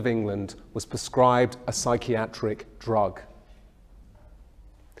population of England was prescribed a psychiatric drug.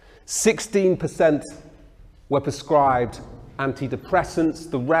 16% were prescribed antidepressants,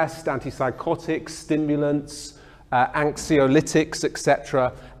 the rest antipsychotics, stimulants, anxiolytics,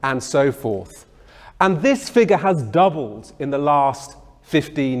 etc., and so forth. And this figure has doubled in the last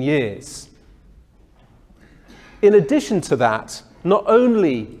 15 years. In addition to that, not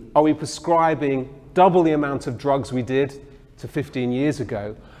only are we prescribing double the amount of drugs we did to 15 years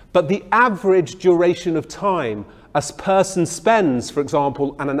ago, but the average duration of time a person spends, for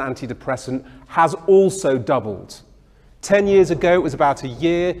example, on an antidepressant has also doubled. 10 years ago, it was about a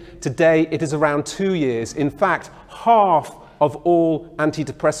year. Today, it is around 2 years. In fact, half of all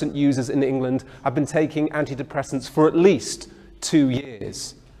antidepressant users in England have been taking antidepressants for at least 2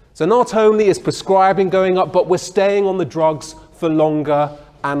 years. So not only is prescribing going up, but we're staying on the drugs for longer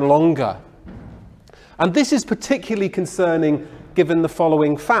and longer. And this is particularly concerning given the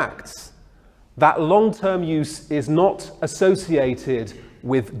following facts: that long-term use is not associated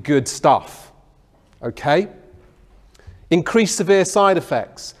with good stuff. Okay? Increased severe side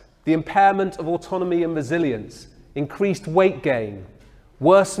effects, the impairment of autonomy and resilience, increased weight gain,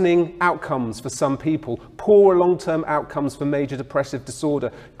 worsening outcomes for some people, poorer long-term outcomes for major depressive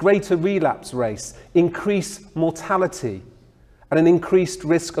disorder, greater relapse rates, increased mortality, and an increased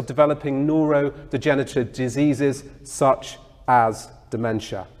risk of developing neurodegenerative diseases such as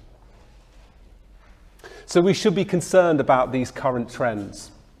dementia. So we should be concerned about these current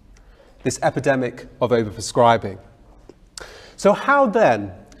trends, this epidemic of overprescribing. So how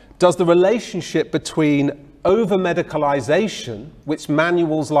then does the relationship between over-medicalization, which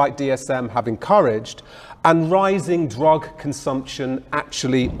manuals like DSM have encouraged, and rising drug consumption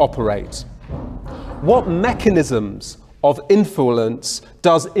actually operate? What mechanisms of influence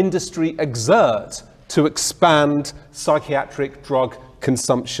does industry exert to expand psychiatric drug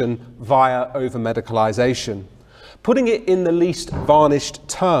consumption via over-medicalization? Putting it in the least varnished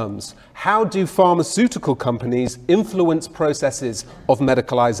terms, how do pharmaceutical companies influence processes of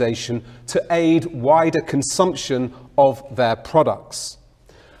medicalization to aid wider consumption of their products?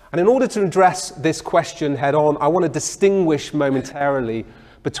 And in order to address this question head on, I want to distinguish momentarily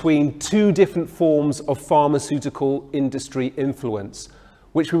between two different forms of pharmaceutical industry influence,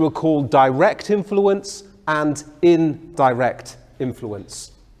 which we will call direct influence and indirect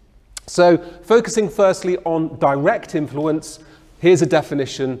influence. So, focusing firstly on direct influence, here's a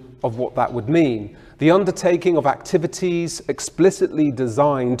definition of what that would mean. The undertaking of activities explicitly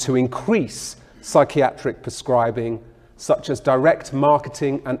designed to increase psychiatric prescribing, such as direct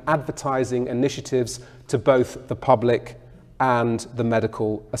marketing and advertising initiatives to both the public and the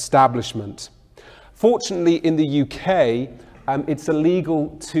medical establishment. Fortunately, in the UK, it's illegal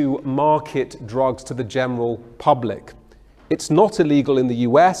to market drugs to the general public. It's not illegal in the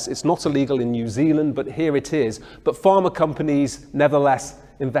US, it's not illegal in New Zealand, but here it is. But pharma companies nevertheless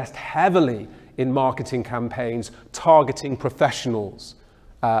invest heavily in marketing campaigns targeting professionals,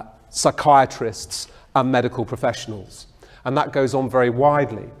 psychiatrists and medical professionals. And that goes on very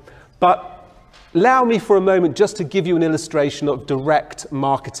widely. But allow me for a moment just to give you an illustration of direct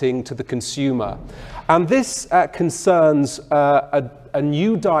marketing to the consumer. And this concerns a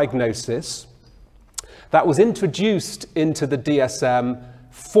new diagnosis that was introduced into the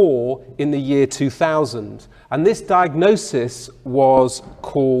DSM-4 in the year 2000. And this diagnosis was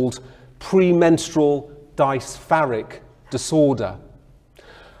called premenstrual dysphoric disorder.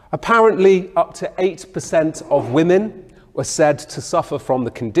 Apparently, up to 8% of women were said to suffer from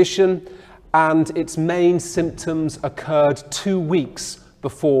the condition, and its main symptoms occurred 2 weeks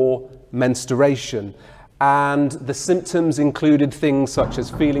before menstruation. And the symptoms included things such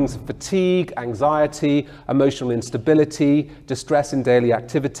as feelings of fatigue, anxiety, emotional instability, distress in daily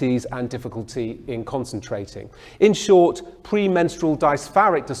activities, and difficulty in concentrating. In short, premenstrual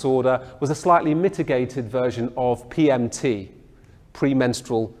dysphoric disorder was a slightly mitigated version of PMT,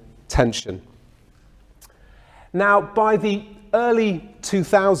 premenstrual tension. Now, by the early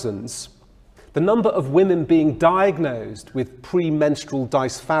 2000s, the number of women being diagnosed with premenstrual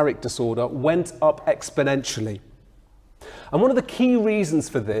dysphoric disorder went up exponentially. And one of the key reasons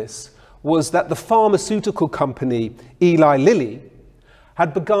for this was that the pharmaceutical company Eli Lilly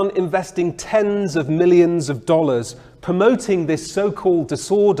had begun investing tens of millions of dollars promoting this so-called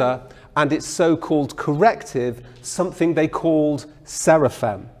disorder and its so-called corrective, something they called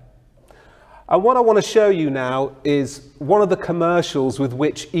Serafem. And what I want to show you now is one of the commercials with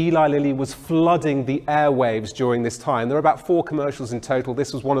which Eli Lilly was flooding the airwaves during this time. There are about 4 commercials in total.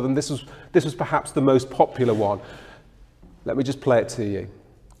 This was one of them. This was perhaps the most popular one. Let me just play it to you.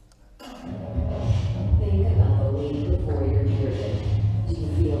 Think about the week before your period. Do you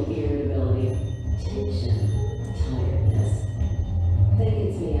feel irritability, tension, tiredness? Think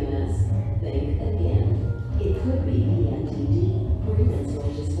it's PMS. Think again. It could be PMDD, premenstrual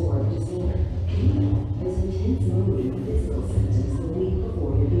dysphoric disorder. There's intense mood and physical symptoms the week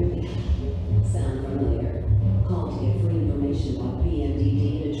before your period. Sound familiar? Call to get free information about PMDD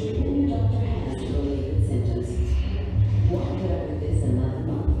and a treatment your doctor has for related symptoms. Why put up with this another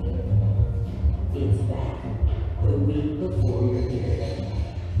month? It's back. The week before your period.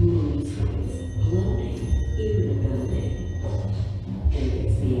 Mood swings, bloating, irritability. Think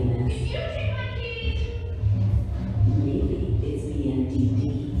it's PMS? Maybe it's PMDD.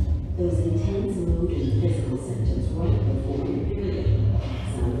 Those intense mood and physical symptoms right before your period.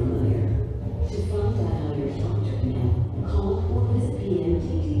 Sound familiar? To find out how your doctor can help, call or visit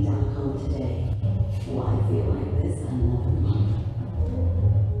pmdd.com today. Why feel like this another month?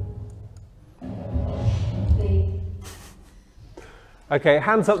 Okay,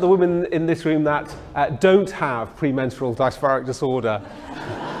 hands up the women in this room that don't have premenstrual dysphoric disorder.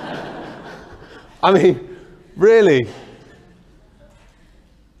 I mean, really?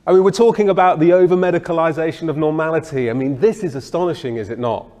 I mean, we're talking about the over-medicalization of normality. I mean, this is astonishing, is it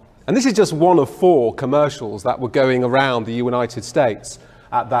not? And this is just one of 4 commercials that were going around the United States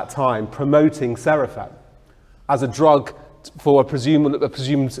at that time, promoting Serafem as a drug for a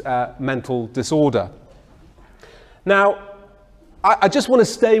presumed mental disorder. Now, I just want to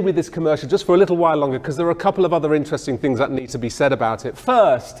stay with this commercial just for a little while longer, because there are a couple of other interesting things that need to be said about it.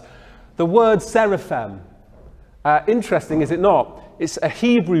 First, the word Serafem. Interesting, is it not? It's a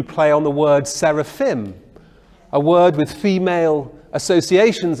Hebrew play on the word seraphim, a word with female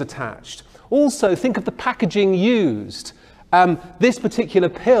associations attached. Also, think of the packaging used. This particular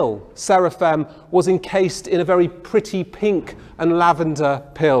pill, Serafem, was encased in a very pretty pink and lavender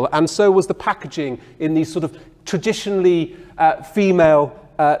pill, and so was the packaging in these sort of traditionally female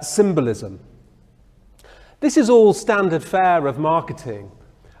symbolism. This is all standard fare of marketing,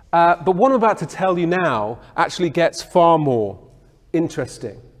 but what I'm about to tell you now actually gets far more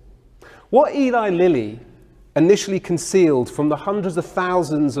interesting. What Eli Lilly initially concealed from the hundreds of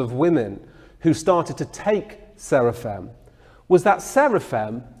thousands of women who started to take Serafem was that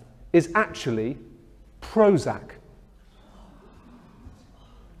Serafem is actually Prozac.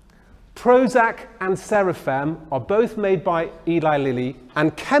 Prozac and Serafem are both made by Eli Lilly,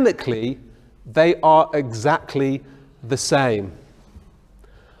 and chemically, they are exactly the same.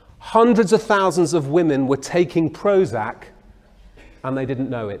 Hundreds of thousands of women were taking Prozac, and they didn't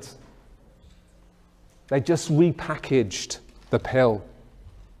know it. They just repackaged the pill.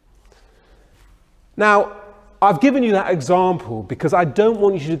 Now, I've given you that example because I don't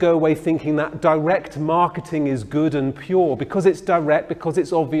want you to go away thinking that direct marketing is good and pure. Because it's direct, because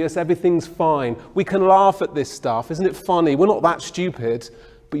it's obvious, everything's fine. We can laugh at this stuff. Isn't it funny? We're not that stupid.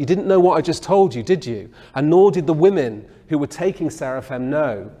 But you didn't know what I just told you, did you? And nor did the women who were taking Serafem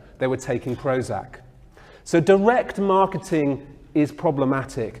know they were taking Prozac. So direct marketing is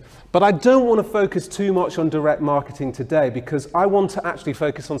problematic. But I don't want to focus too much on direct marketing today because I want to actually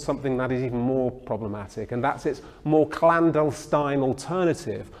focus on something that is even more problematic, and that's its more clandestine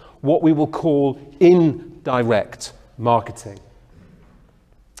alternative, what we will call indirect marketing.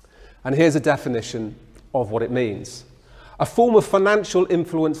 And here's a definition of what it means. A form of financial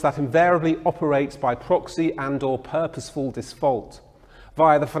influence that invariably operates by proxy and/or purposeful default,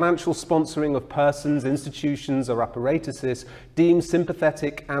 via the financial sponsoring of persons, institutions, or apparatuses deemed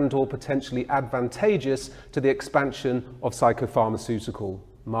sympathetic and/or potentially advantageous to the expansion of psychopharmaceutical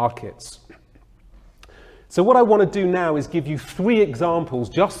markets. So what I want to do now is give you 3 examples,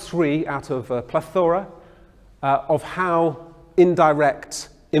 just 3 out of a plethora, of how indirect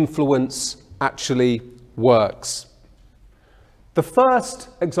influence actually works. The first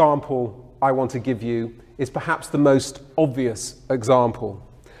example I want to give you is perhaps the most obvious example.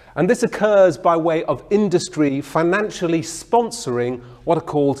 And this occurs by way of industry financially sponsoring what are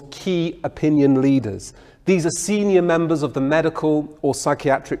called key opinion leaders. These are senior members of the medical or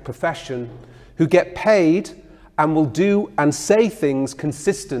psychiatric profession who get paid and will do and say things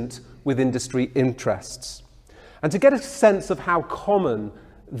consistent with industry interests. And to get a sense of how common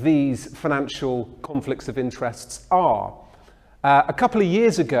these financial conflicts of interests are, a couple of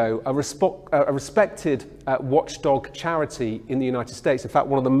years ago, a respected watchdog charity in the United States, in fact,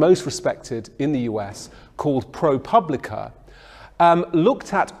 one of the most respected in the US, called ProPublica,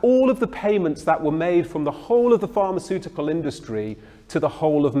 looked at all of the payments that were made from the whole of the pharmaceutical industry to the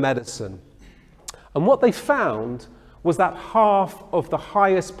whole of medicine. And what they found was that half of the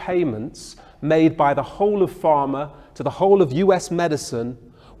highest payments made by the whole of pharma to the whole of US medicine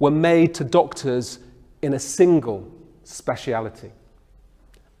were made to doctors in a single speciality,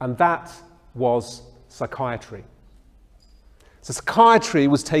 and that was psychiatry. So psychiatry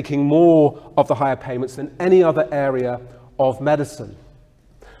was taking more of the higher payments than any other area of medicine.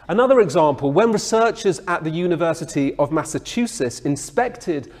 Another example, when researchers at the University of Massachusetts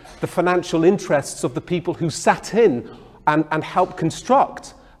inspected the financial interests of the people who sat in and helped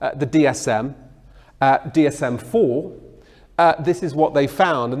construct the DSM, DSM-4, this is what they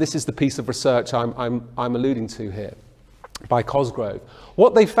found, and this is the piece of research I'm alluding to here, by Cosgrove.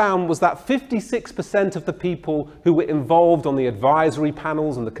 What they found was that 56% of the people who were involved on the advisory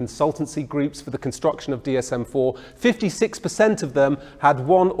panels and the consultancy groups for the construction of DSM-4, 56% of them had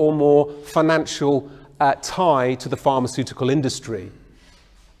one or more financial tie to the pharmaceutical industry.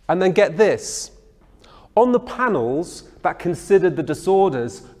 And then get this, on the panels that considered the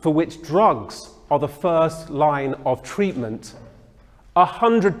disorders for which drugs are the first line of treatment,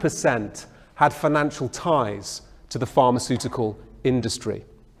 100% had financial ties to the pharmaceutical industry.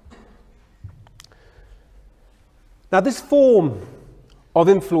 Now, this form of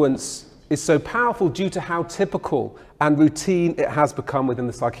influence is so powerful due to how typical and routine it has become within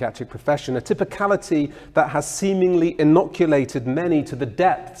the psychiatric profession, a typicality that has seemingly inoculated many to the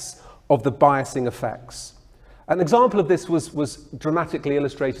depths of the biasing effects. An example of this was dramatically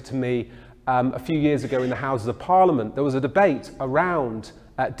illustrated to me a few years ago in the Houses of Parliament. There was a debate around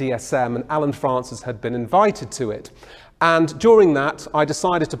DSM, and Alan Francis had been invited to it. And during that, I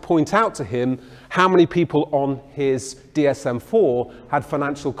decided to point out to him how many people on his DSM-4 had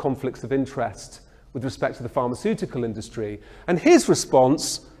financial conflicts of interest with respect to the pharmaceutical industry. And his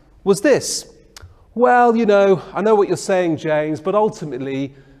response was this: well, you know, I know what you're saying, James, but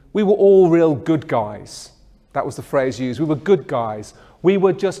ultimately, we were all real good guys. That was the phrase used. We were good guys. We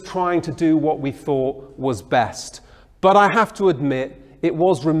were just trying to do what we thought was best. But I have to admit, it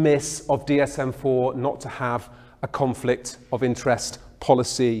was remiss of DSM-4 not to have a conflict of interest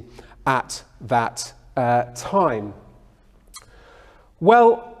policy at that time.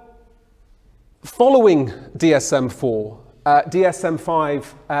 Well, following DSM-4,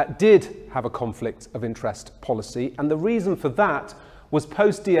 DSM-5 did have a conflict of interest policy, and the reason for that was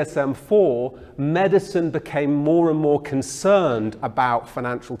post-DSM-4, medicine became more and more concerned about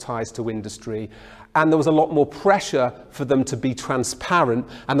financial ties to industry, and there was a lot more pressure for them to be transparent,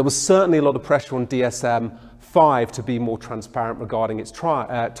 and there was certainly a lot of pressure on DSM-5 to be more transparent regarding its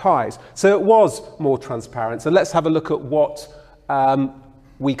ties. So it was more transparent. So let's have a look at what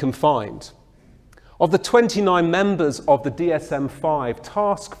we can find. Of the 29 members of the DSM-5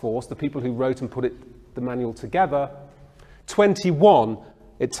 task force, the people who wrote and put the manual together, 21,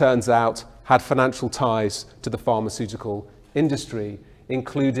 it turns out, had financial ties to the pharmaceutical industry,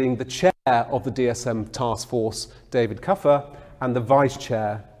 including the chair of the DSM task force, David Cuffer, and the vice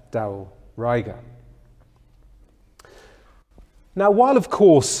chair, Daryl Reiger. Now, while of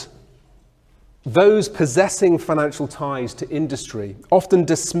course those possessing financial ties to industry often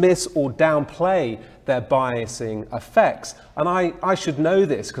dismiss or downplay their biasing effects, and I should know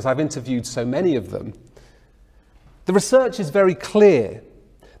this because I've interviewed so many of them, the research is very clear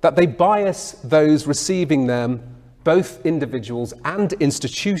that they bias those receiving them, both individuals and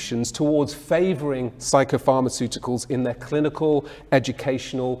institutions, towards favouring psychopharmaceuticals in their clinical,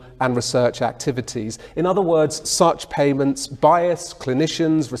 educational and research activities. In other words, such payments bias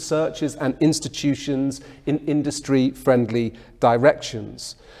clinicians, researchers and institutions in industry-friendly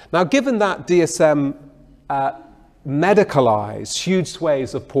directions. Now, given that DSM medicalised huge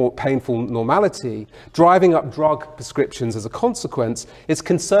swathes of painful normality, driving up drug prescriptions as a consequence, it's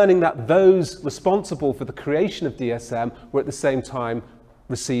concerning that those responsible for the creation of DSM were at the same time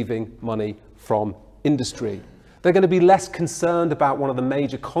receiving money from industry. They're going to be less concerned about one of the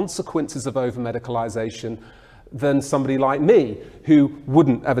major consequences of over-medicalisation than somebody like me, who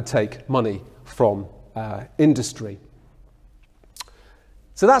wouldn't ever take money from industry.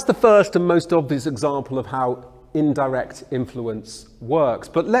 So that's the first and most obvious example of how indirect influence works.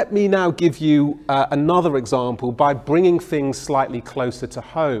 But let me now give you another example by bringing things slightly closer to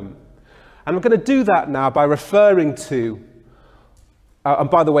home. And I'm going to do that now by referring to, and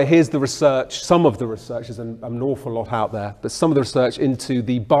by the way, here's the research, some of the research, there's an awful lot out there, but some of the research into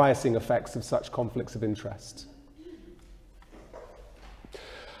the biasing effects of such conflicts of interest.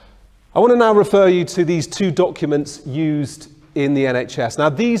 I want to now refer you to these two documents used in the NHS. Now,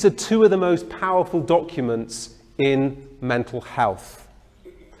 these are two of the most powerful documents in mental health.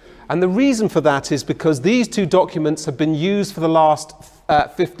 And the reason for that is because these two documents have been used for the last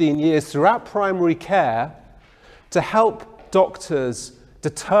 15 years throughout primary care to help doctors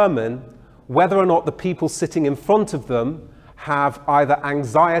determine whether or not the people sitting in front of them have either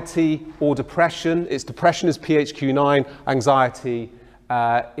anxiety or depression. Depression is PHQ-9, anxiety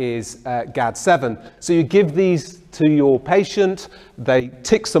is GAD-7. So you give these to your patient, they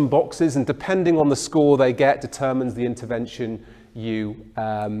tick some boxes, and depending on the score they get determines the intervention you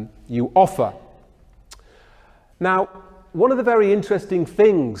offer. Now, one of the very interesting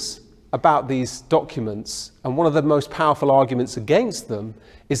things about these documents, and one of the most powerful arguments against them,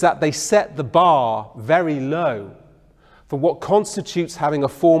 is that they set the bar very low for what constitutes having a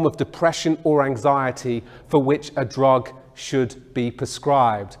form of depression or anxiety for which a drug should be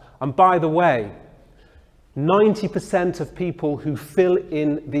prescribed. And by the way, 90% of people who fill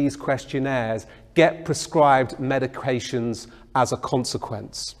in these questionnaires get prescribed medications as a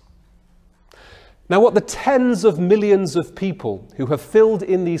consequence. Now, what the tens of millions of people who have filled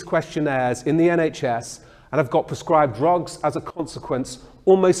in these questionnaires in the NHS and have got prescribed drugs as a consequence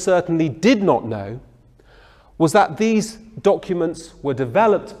almost certainly did not know was that these documents were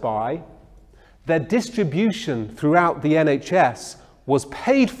developed by, their distribution throughout the NHS was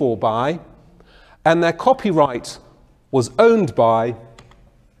paid for by, and their copyright was owned by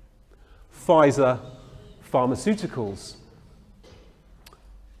Pfizer Pharmaceuticals,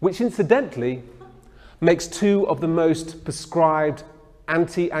 which incidentally makes two of the most prescribed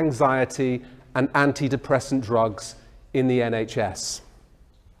anti-anxiety and antidepressant drugs in the NHS.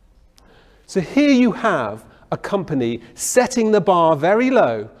 So here you have a company setting the bar very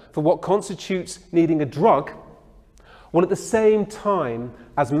low for what constitutes needing a drug, while at the same time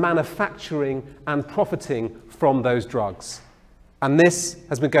as manufacturing and profiting from those drugs. And this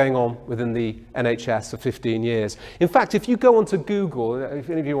has been going on within the NHS for 15 years. In fact, if you go onto Google, if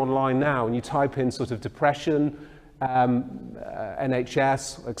any of you are online now, and you type in sort of depression,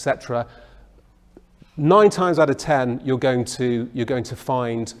 NHS, etc., 9 times out of 10, you're going to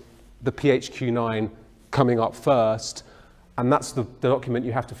find the PHQ-9 coming up first, and that's the document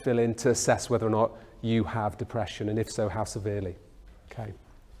you have to fill in to assess whether or not you have depression, and if so, how severely. Okay.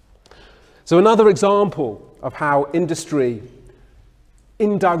 So another example of how industry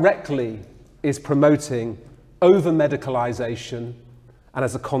indirectly is promoting over-medicalisation and,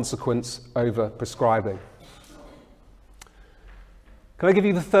 as a consequence, over-prescribing. Can I give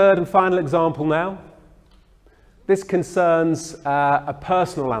you the third and final example now? This concerns a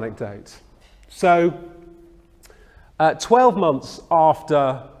personal anecdote. So, 12 months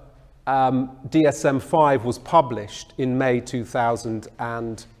after DSM-5 was published in May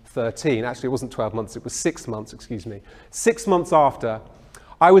 2013, actually it wasn't 12 months, it was 6 months, excuse me. 6 months after,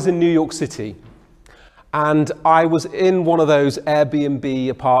 I was in New York City, and I was in one of those Airbnb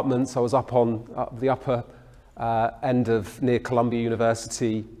apartments. I was up on the upper end of near Columbia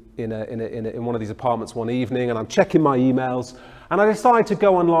University in one of these apartments one evening, and I'm checking my emails, and I decided to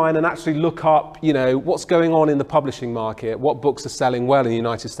go online and actually look up, you know, what's going on in the publishing market, what books are selling well in the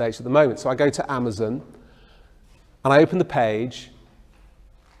United States at the moment. So I go to Amazon, and I open the page,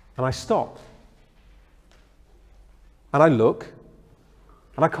 and I stop, and I look,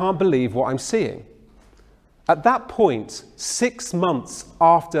 and I can't believe what I'm seeing. At that point, 6 months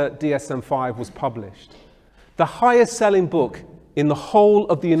after DSM-5 was published, the highest selling book in the whole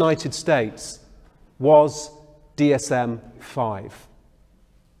of the United States was DSM-5.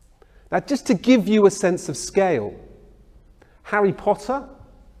 Now, just to give you a sense of scale, Harry Potter,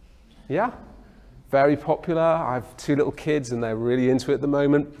 yeah, very popular. I have 2 little kids and they're really into it at the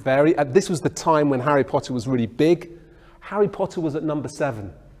moment. This was the time when Harry Potter was really big. Harry Potter was at number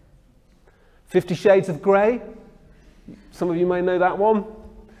 7. 50 Shades of Grey, some of you may know that one.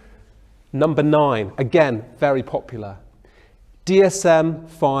 Number 9, again, very popular.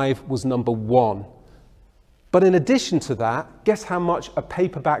 DSM-5 was number 1. But in addition to that, guess how much a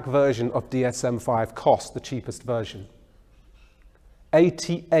paperback version of DSM-5 cost, the cheapest version?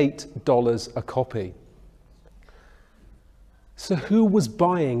 $88 a copy. So who was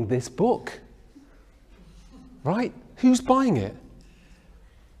buying this book? Right? Who's buying it?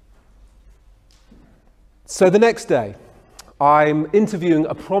 So the next day, I'm interviewing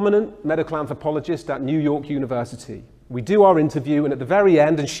a prominent medical anthropologist at New York University. We do our interview, and at the very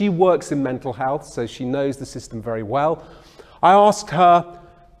end, and she works in mental health, so she knows the system very well, I asked her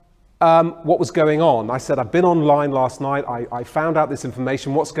what was going on. I said, I've been online last night, I found out this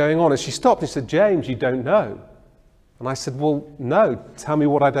information, what's going on? And she stopped and she said, James, you don't know. And I said, well, no, tell me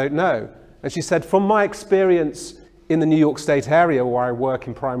what I don't know. And she said, from my experience in the New York State area where I work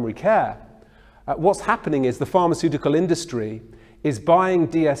in primary care, what's happening is the pharmaceutical industry is buying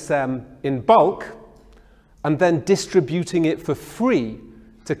DSM in bulk and then distributing it for free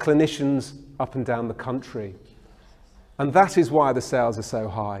to clinicians up and down the country. And that is why the sales are so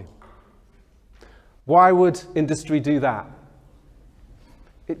high. Why would industry do that?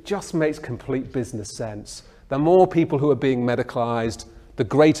 It just makes complete business sense. The more people who are being medicalized, the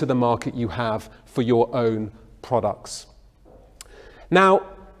greater the market you have for your own products. Now,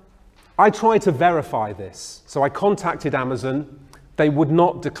 I tried to verify this. So I contacted Amazon. They would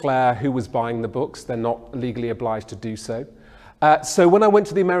not declare who was buying the books. They're not legally obliged to do so. So when I went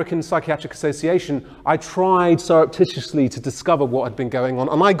to the American Psychiatric Association, I tried surreptitiously to discover what had been going on,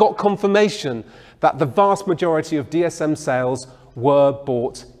 and I got confirmation that the vast majority of DSM sales were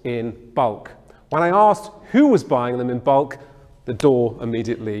bought in bulk. When I asked who was buying them in bulk, the door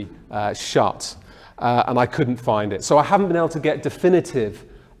immediately shut, and I couldn't find it. So I haven't been able to get definitive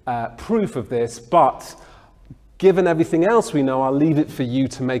proof of this, but given everything else we know, I'll leave it for you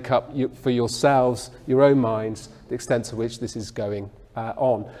to make up for yourselves, your own minds, the extent to which this is going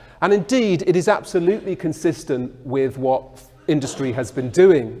on. And indeed, it is absolutely consistent with what industry has been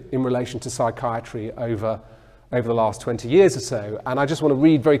doing in relation to psychiatry over the last 20 years or so. And I just want to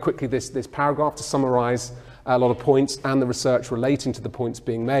read very quickly this paragraph to summarize a lot of points and the research relating to the points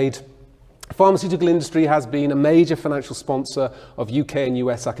being made. The pharmaceutical industry has been a major financial sponsor of UK and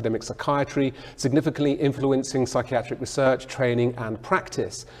US academic psychiatry, significantly influencing psychiatric research, training and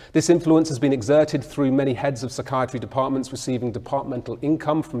practice. This influence has been exerted through many heads of psychiatry departments receiving departmental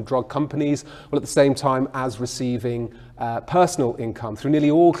income from drug companies, while at the same time as receiving personal income through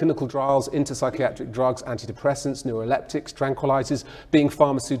nearly all clinical trials into psychiatric drugs, antidepressants, neuroleptics, tranquilizers being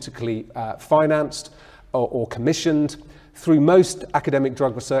pharmaceutically financed or commissioned, through most academic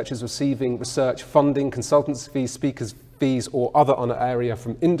drug researchers receiving research funding, consultancy fees, speakers fees, or other honor area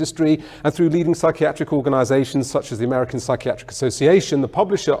from industry, and through leading psychiatric organizations such as the American Psychiatric Association, the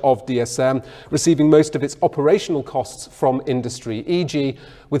publisher of DSM, receiving most of its operational costs from industry. E.g.,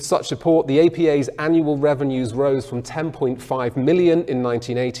 with such support, the APA's annual revenues rose from 10.5 million in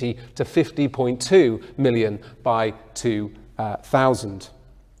 1980 to 50.2 million by 2000.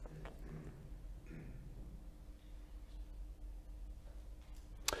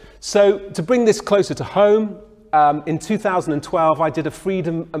 So to bring this closer to home, in 2012, I did a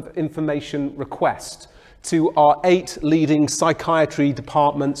Freedom of Information request to our 8 leading psychiatry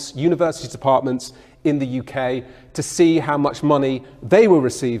departments, university departments in the UK to see how much money they were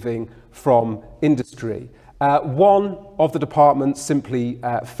receiving from industry. One of the departments simply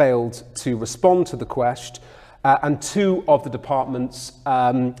failed to respond to the question, and two of the departments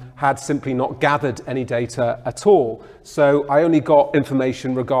had simply not gathered any data at all. So I only got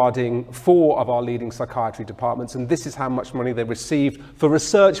information regarding 4 of our leading psychiatry departments, and this is how much money they received for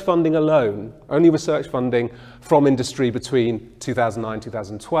research funding alone, only research funding from industry between 2009 and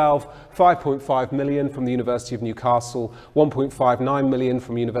 2012, 5.5 million from the University of Newcastle, 1.59 million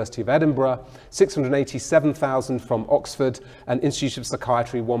from University of Edinburgh, 687,000 from Oxford, and Institute of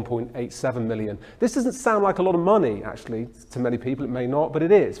Psychiatry 1.87 million. This doesn't sound like a lot of money, actually, to many people. It may not, but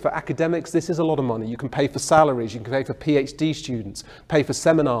it is. For academics, this is a lot of money. You can pay for salaries, you can pay for PhD students, pay for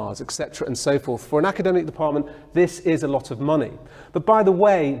seminars, etc., and so forth. For an academic department, this is a lot of money. But by the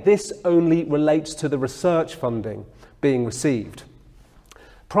way, this only relates to the research funding being received.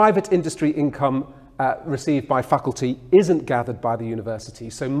 Private industry income received by faculty isn't gathered by the university,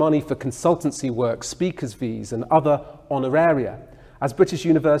 so money for consultancy work, speakers' fees, and other honoraria, as British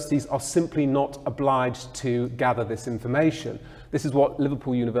universities are simply not obliged to gather this information. This is what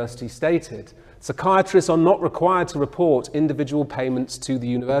Liverpool University stated. Psychiatrists are not required to report individual payments to the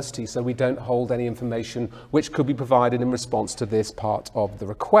university, so we don't hold any information which could be provided in response to this part of the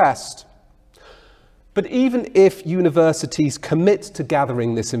request. But even if universities commit to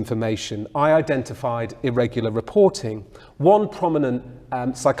gathering this information, I identified irregular reporting. One prominent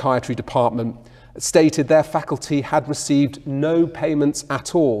psychiatry department stated their faculty had received no payments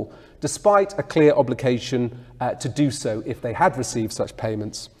at all, despite a clear obligation to do so if they had received such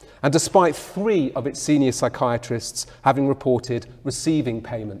payments, and despite 3 of its senior psychiatrists having reported receiving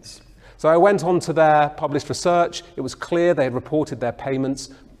payments. So I went on to their published research. It was clear they had reported their payments.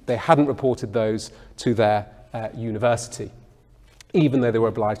 They hadn't reported those to their university, even though they were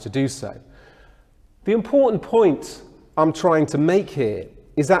obliged to do so. The important point I'm trying to make here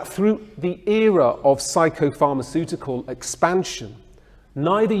is that through the era of psychopharmaceutical expansion,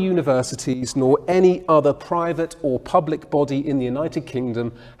 neither universities nor any other private or public body in the United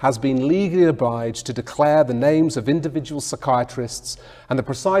Kingdom has been legally obliged to declare the names of individual psychiatrists and the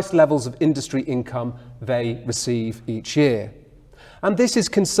precise levels of industry income they receive each year. And this is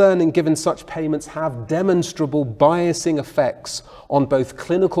concerning given such payments have demonstrable biasing effects on both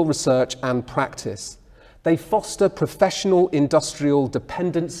clinical research and practice. They foster professional industrial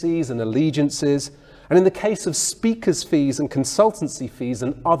dependencies and allegiances, and in the case of speakers' fees and consultancy fees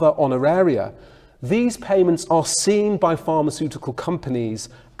and other honoraria, these payments are seen by pharmaceutical companies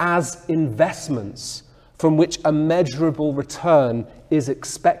as investments from which a measurable return is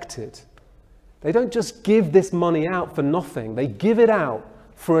expected. They don't just give this money out for nothing, they give it out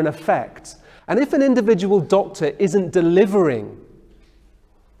for an effect. And if an individual doctor isn't delivering,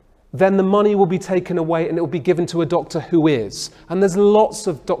 then the money will be taken away and it will be given to a doctor who is. And there's lots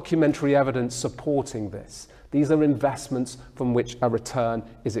of documentary evidence supporting this. These are investments from which a return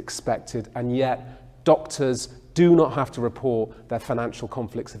is expected, and yet doctors do not have to report their financial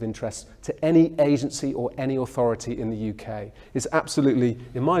conflicts of interest to any agency or any authority in the UK. It's absolutely,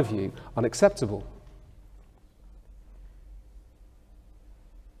 in my view, unacceptable.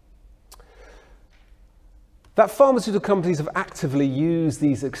 That pharmaceutical companies have actively used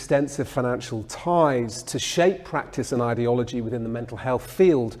these extensive financial ties to shape practice and ideology within the mental health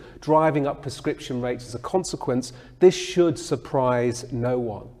field, driving up prescription rates as a consequence, this should surprise no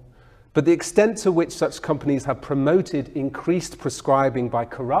one. But the extent to which such companies have promoted increased prescribing by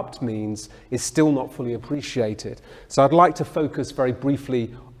corrupt means is still not fully appreciated. So I'd like to focus very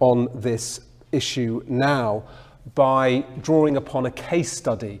briefly on this issue now by drawing upon a case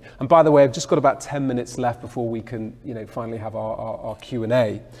study. And by the way, I've just got about 10 minutes left before we can finally have our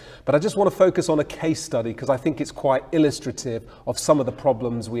Q&A. But I just want to focus on a case study because I think it's quite illustrative of some of the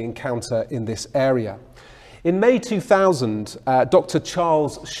problems we encounter in this area. In May 2000, Dr.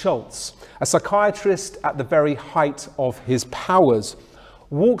 Charles Schultz, a psychiatrist at the very height of his powers,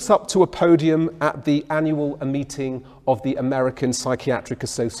 walks up to a podium at the annual meeting of the American Psychiatric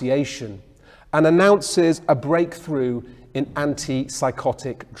Association and announces a breakthrough in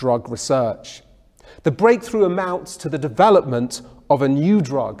antipsychotic drug research. The breakthrough amounts to the development of a new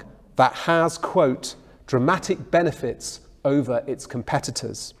drug that has, quote, dramatic benefits over its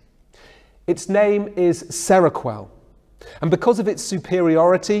competitors. Its name is Seroquel, and because of its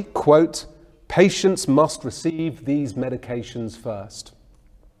superiority, quote, patients must receive these medications first.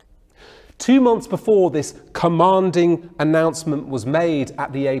 2 months before this commanding announcement was made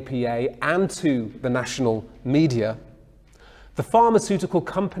at the APA and to the national media, the pharmaceutical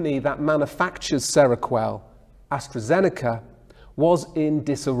company that manufactures Seroquel, AstraZeneca, was in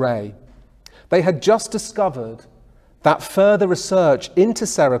disarray. They had just discovered that further research into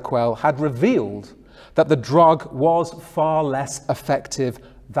Seroquel had revealed that the drug was far less effective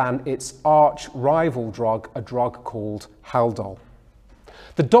than its arch-rival drug, a drug called Haldol.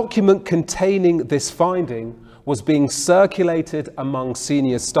 The document containing this finding was being circulated among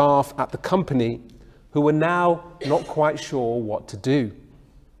senior staff at the company who were now not quite sure what to do.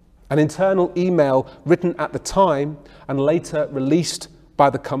 An internal email written at the time and later released by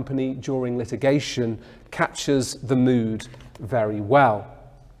the company during litigation captures the mood very well.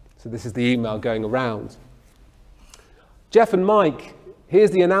 So this is the email going around. Jeff and Mike, here's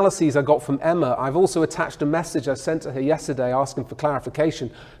the analyses I got from Emma. I've also attached a message I sent to her yesterday asking for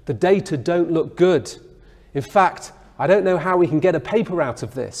clarification. The data don't look good. In fact, I don't know how we can get a paper out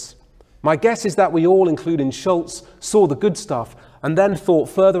of this. My guess is that we all, including Schultz, saw the good stuff and then thought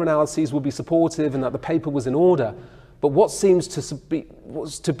further analyses would be supportive and that the paper was in order. But what seems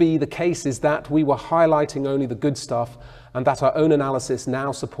to be the case is that we were highlighting only the good stuff and that our own analysis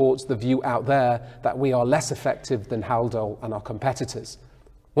now supports the view out there that we are less effective than Haldol and our competitors.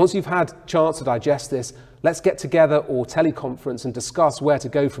 Once you've had a chance to digest this, let's get together or teleconference and discuss where to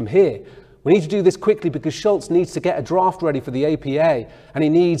go from here. We need to do this quickly because Schultz needs to get a draft ready for the APA and he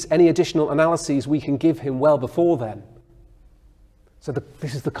needs any additional analyses we can give him well before then. So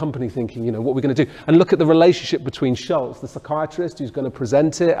this is the company thinking, you know, what we're going to do. And look at the relationship between Schultz, the psychiatrist who's going to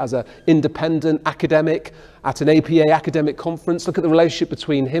present it as an independent academic at an APA academic conference. Look at the relationship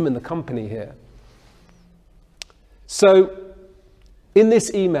between him and the company here. So in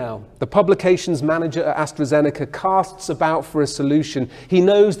this email, the publications manager at AstraZeneca casts about for a solution. He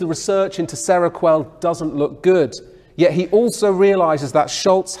knows the research into Seroquel doesn't look good. Yet he also realizes that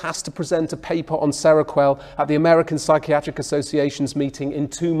Schultz has to present a paper on Seroquel at the American Psychiatric Association's meeting in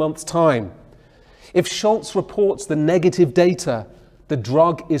 2 months' time. If Schultz reports the negative data, the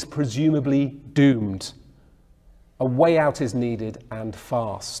drug is presumably doomed. A way out is needed and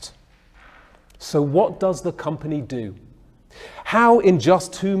fast. So what does the company do? How in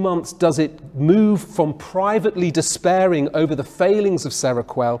just 2 months does it move from privately despairing over the failings of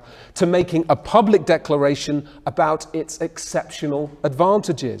Seroquel to making a public declaration about its exceptional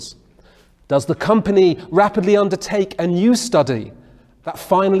advantages? Does the company rapidly undertake a new study that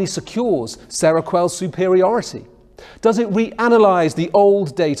finally secures Seroquel's superiority? Does it reanalyze the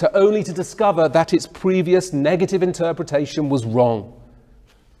old data only to discover that its previous negative interpretation was wrong?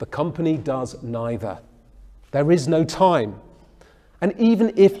 The company does neither. There is no time. And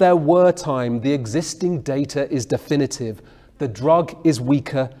even if there were time, the existing data is definitive. The drug is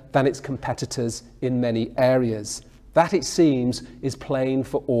weaker than its competitors in many areas. That, it seems, is plain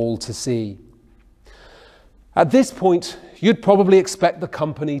for all to see. At this point, you'd probably expect the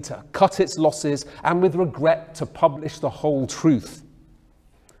company to cut its losses and with regret to publish the whole truth.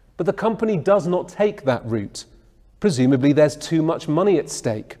 But the company does not take that route. Presumably there's too much money at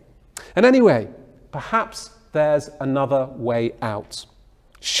stake. And anyway, perhaps there's another way out.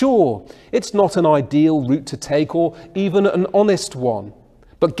 Sure, it's not an ideal route to take or even an honest one,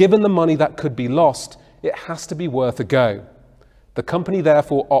 but given the money that could be lost, it has to be worth a go. The company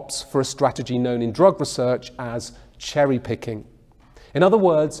therefore opts for a strategy known in drug research as cherry picking. In other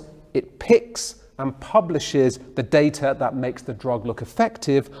words, it picks and publishes the data that makes the drug look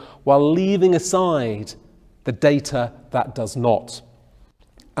effective while leaving aside the data that does not.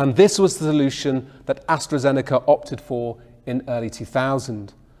 And this was the solution that AstraZeneca opted for in early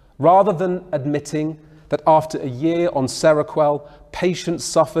 2000. Rather than admitting that after a year on Seroquel, patients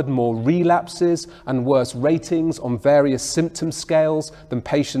suffered more relapses and worse ratings on various symptom scales than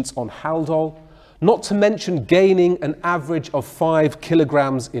patients on Haldol, not to mention gaining an average of 5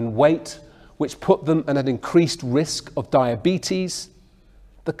 kilograms in weight, which put them at an increased risk of diabetes,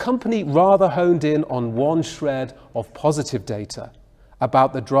 the company rather honed in on one shred of positive data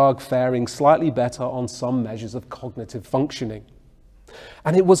about the drug faring slightly better on some measures of cognitive functioning.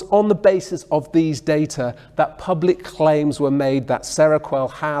 And it was on the basis of these data that public claims were made that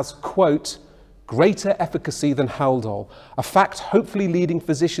Seroquel has, quote, greater efficacy than Haldol, a fact hopefully leading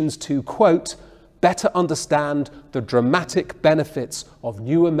physicians to, quote, better understand the dramatic benefits of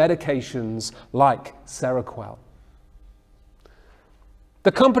newer medications like Seroquel.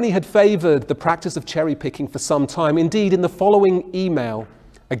 The company had favored the practice of cherry picking for some time. Indeed, in the following email,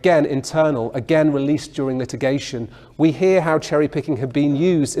 again internal, again released during litigation, we hear how cherry picking had been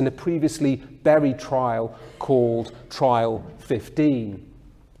used in a previously buried trial called Trial 15.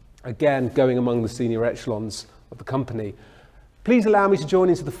 Again, going among the senior echelons of the company. Please allow me to join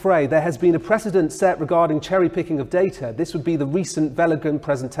into the fray. There has been a precedent set regarding cherry picking of data. This would be the recent Veligan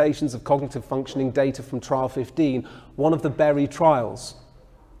presentations of cognitive functioning data from Trial 15, one of the buried trials.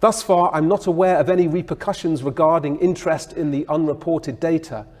 Thus far, I'm not aware of any repercussions regarding interest in the unreported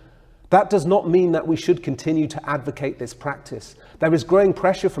data. That does not mean that we should continue to advocate this practice. There is growing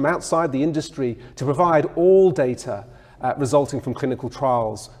pressure from outside the industry to provide all data resulting from clinical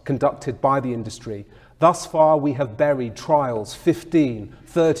trials conducted by the industry. Thus far, we have buried trials 15,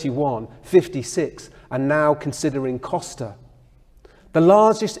 31, 56, and now considering Costa. The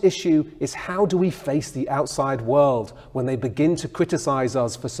largest issue is how do we face the outside world when they begin to criticize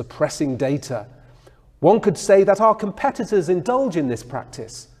us for suppressing data? One could say that our competitors indulge in this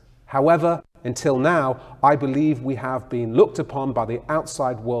practice. However, until now, I believe we have been looked upon by the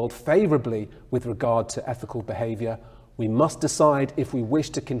outside world favorably with regard to ethical behavior. We must decide if we wish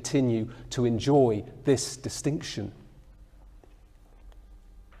to continue to enjoy this distinction.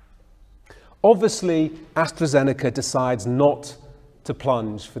 Obviously, AstraZeneca decides not to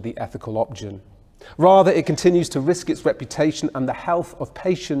plunge for the ethical option. Rather, it continues to risk its reputation and the health of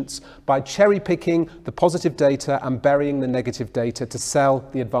patients by cherry-picking the positive data and burying the negative data to sell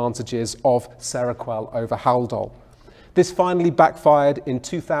the advantages of Seroquel over Haldol. This finally backfired in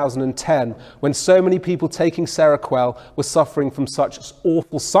 2010 when so many people taking Seroquel were suffering from such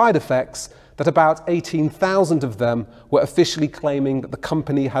awful side effects that about 18,000 of them were officially claiming that the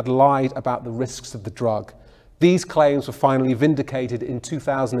company had lied about the risks of the drug. These claims were finally vindicated in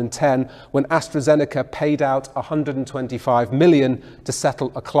 2010 when AstraZeneca paid out $125 million to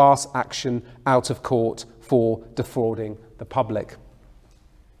settle a class action out of court for defrauding the public.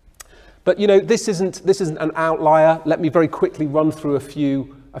 But you know, this isn't an outlier. Let me very quickly run through a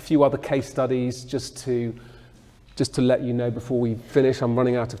few other case studies just to let you know before we finish. I'm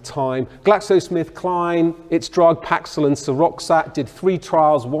running out of time. GlaxoSmithKline, its drug Paxil Seroxat, did 3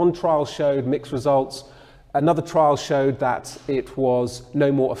 trials. 1 trial showed mixed results. Another trial showed that it was no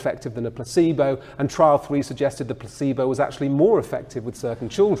more effective than a placebo, and trial 3 suggested the placebo was actually more effective with certain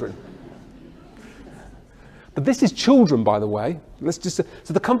children. But this is children, by the way. So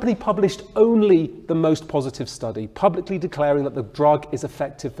the company published only the most positive study, publicly declaring that the drug is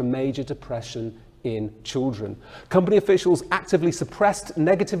effective for major depression in children. Company officials actively suppressed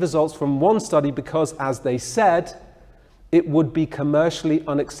negative results from one study because, as they said, it would be commercially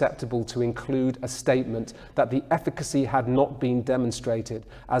unacceptable to include a statement that the efficacy had not been demonstrated,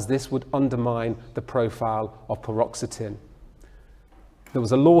 as this would undermine the profile of paroxetine. There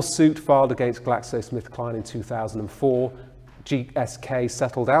was a lawsuit filed against GlaxoSmithKline in 2004. GSK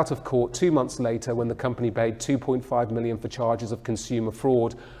settled out of court 2 months later when the company paid $2.5 million for charges of consumer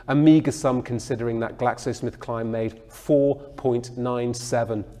fraud, a meager sum considering that GlaxoSmithKline made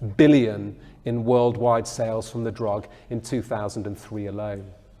 $4.97 billion in worldwide sales from the drug in 2003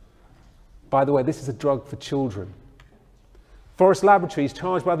 alone. By the way, this is a drug for children. Forest Laboratories,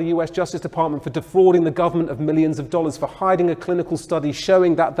 charged by the US Justice Department for defrauding the government of millions of dollars for hiding a clinical study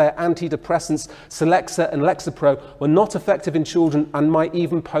showing that their antidepressants, Celexa and Lexapro, were not effective in children and might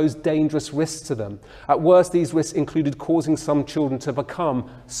even pose dangerous risks to them. At worst, these risks included causing some children to become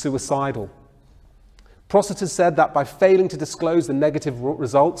suicidal. Prosecutors said that by failing to disclose the negative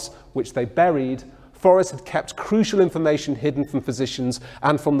results, which they buried, Forest had kept crucial information hidden from physicians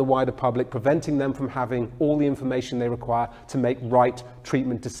and from the wider public, preventing them from having all the information they require to make right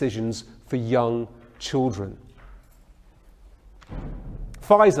treatment decisions for young children.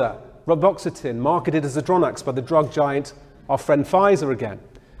 Pfizer, reboxetine, marketed as Adronax by the drug giant, our friend Pfizer again,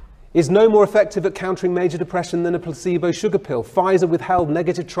 is no more effective at countering major depression than a placebo sugar pill. Pfizer withheld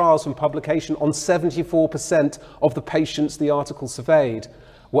negative trials from publication on 74% of the patients the article surveyed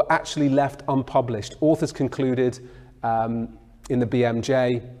were actually left unpublished. Authors concluded in the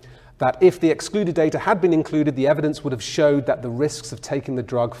BMJ that if the excluded data had been included, the evidence would have showed that the risks of taking the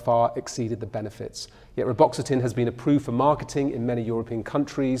drug far exceeded the benefits. Yet reboxetine has been approved for marketing in many European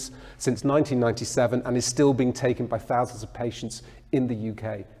countries since 1997 and is still being taken by thousands of patients in the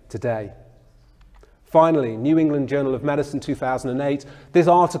UK today. Finally, New England Journal of Medicine 2008, this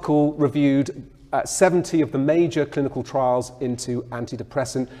article reviewed 70 of the major clinical trials into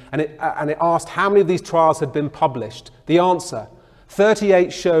antidepressant, and it asked how many of these trials had been published. The answer,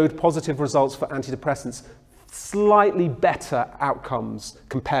 38 showed positive results for antidepressants, slightly better outcomes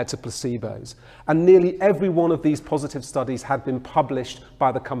compared to placebos. And nearly every one of these positive studies had been published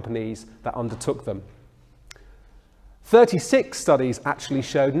by the companies that undertook them. 36 studies actually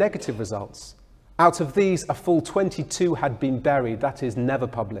showed negative results. Out of these, a full 22 had been buried, that is, never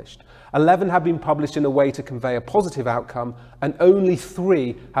published. 11 had been published in a way to convey a positive outcome, and only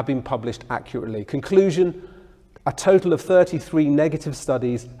 3 have been published accurately. Conclusion, a total of 33 negative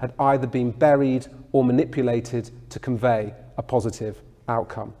studies had either been buried or manipulated to convey a positive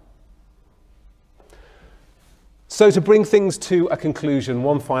outcome. So to bring things to a conclusion,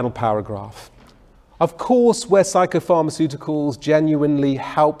 one final paragraph. Of course, where psychopharmaceuticals genuinely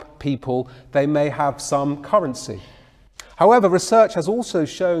help people, they may have some currency. However, research has also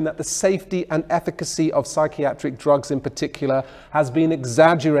shown that the safety and efficacy of psychiatric drugs in particular has been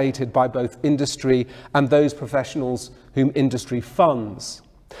exaggerated by both industry and those professionals whom industry funds,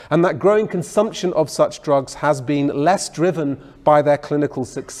 and that growing consumption of such drugs has been less driven by their clinical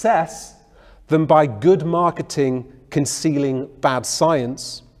success than by good marketing concealing bad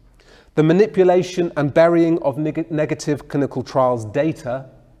science, the manipulation and burying of negative clinical trials data,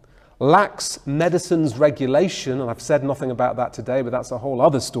 lax medicines regulation, and I've said nothing about that today, but that's a whole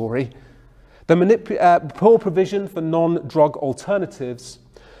other story, the poor provision for non-drug alternatives,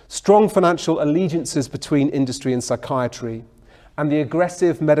 strong financial allegiances between industry and psychiatry, and the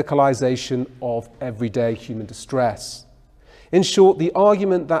aggressive medicalization of everyday human distress. In short, the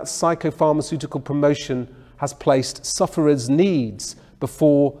argument that psychopharmaceutical promotion has placed sufferers' needs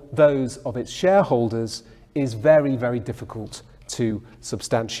before those of its shareholders is very, very difficult to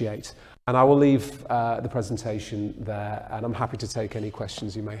substantiate. And I will leave the presentation there, and I'm happy to take any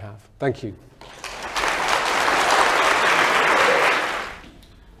questions you may have. Thank you.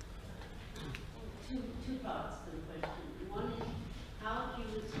 Two parts to the question. One is, how do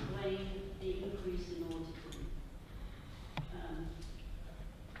you explain the increase in autism?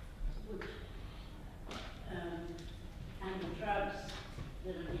 And the drugs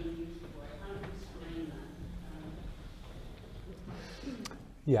that are being used for it. How do you explain that?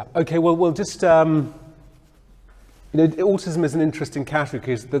 Yeah, okay, well, we'll just, autism is an interesting category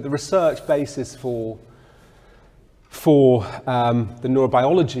because the research basis for the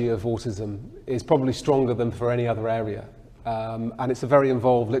neurobiology of autism is probably stronger than for any other area. And it's a very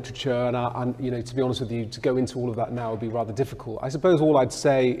involved literature, and to be honest with you, to go into all of that now would be rather difficult. I suppose all I'd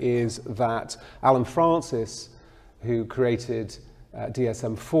say is that Alan Francis, who created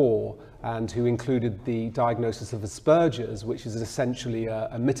DSM-4 and who included the diagnosis of Asperger's, which is essentially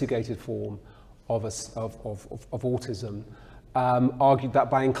a mitigated form of autism, argued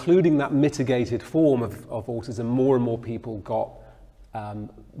that by including that mitigated form of autism, more and more people got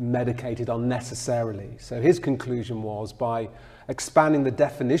medicated unnecessarily. So his conclusion was, by expanding the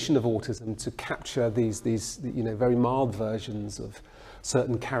definition of autism to capture these very mild versions of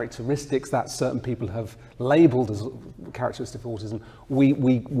certain characteristics that certain people have labeled as characteristic of autism,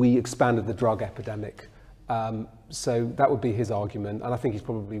 we expanded the drug epidemic. So that would be his argument, and I think he's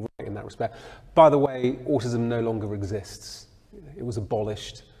probably right in that respect. By the way, autism no longer exists. It was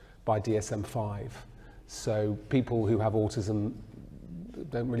abolished by DSM-5. So people who have autism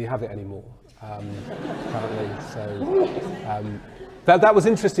don't really have it anymore, apparently. So that was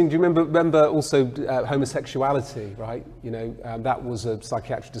interesting. Do you remember also homosexuality, right? That was a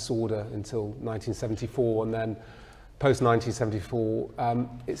psychiatric disorder until 1974, and then post-1974,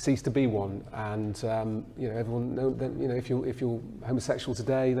 it ceased to be one. And everyone if you're homosexual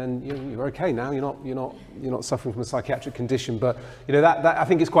today, then you're okay now. You're not suffering from a psychiatric condition. But that I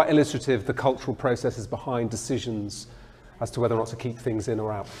think is quite illustrative, the cultural processes behind decisions as to whether or not to keep things in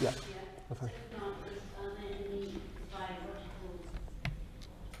or out. Yeah. Okay.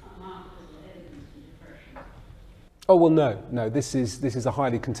 Oh well, no. This is a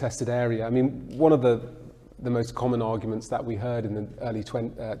highly contested area. I mean, one of the most common arguments that we heard in the early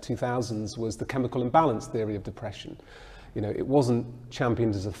 2000s was the chemical imbalance theory of depression. It wasn't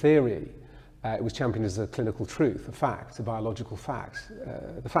championed as a theory. It was championed as a clinical truth, a fact, a biological fact.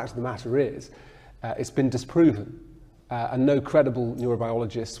 The fact of the matter is, it's been disproven. And no credible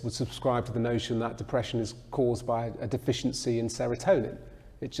neurobiologist would subscribe to the notion that depression is caused by a deficiency in serotonin.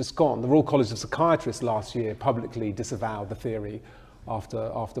 It's just gone. The Royal College of Psychiatrists last year publicly disavowed the theory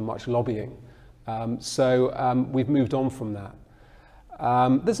after much lobbying. So we've moved on from that.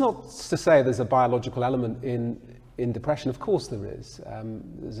 There's not to say there's a biological element in depression. Of course there is.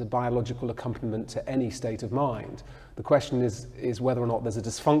 There's a biological accompaniment to any state of mind. The question is whether or not there's a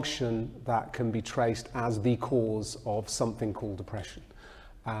dysfunction that can be traced as the cause of something called depression.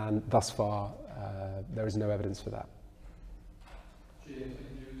 And thus far, there is no evidence for that.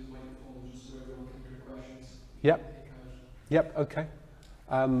 Yep, okay.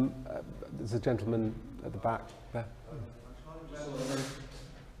 There's a gentleman at the back there.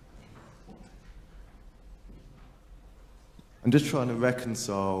 I'm just trying to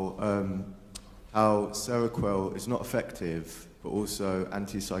reconcile how Seroquel is not effective, but also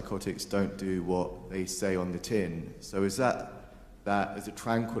antipsychotics don't do what they say on the tin. So is that as a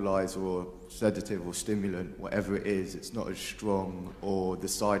tranquilizer or sedative or stimulant, whatever it is, it's not as strong, or the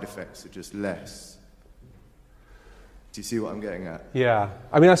side effects are just less? Do you see what I'm getting at? Yeah.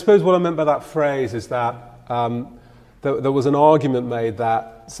 I mean, I suppose what I meant by that phrase is that there was an argument made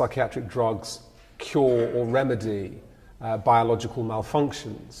that psychiatric drugs cure or remedy biological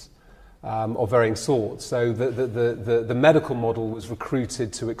malfunctions of varying sorts. So the medical model was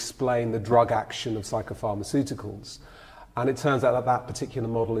recruited to explain the drug action of psychopharmaceuticals. And it turns out that that particular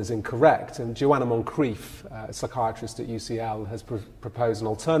model is incorrect. And Joanna Moncrief, a psychiatrist at UCL, has proposed an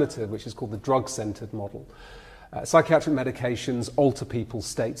alternative, which is called the drug-centered model. Psychiatric medications alter people's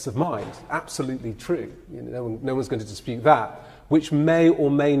states of mind. Absolutely true. You know, no one's going to dispute that, which may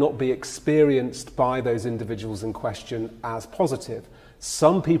or may not be experienced by those individuals in question as positive.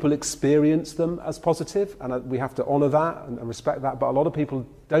 Some people experience them as positive, and we have to honour that and respect that, but a lot of people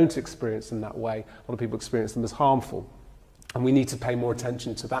don't experience them that way. A lot of people experience them as harmful. And we need to pay more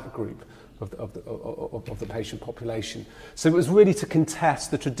attention to that group of the patient population. So it was really to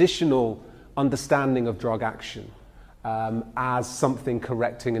contest the traditional understanding of drug action as something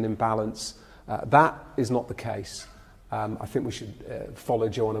correcting an imbalance. That is not the case. I think we should follow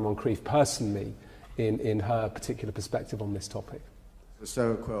Joanna Moncrief personally in her particular perspective on this topic.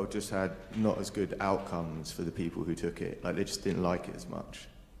 So Seroquel just had not as good outcomes for the people who took it, like they just didn't like it as much.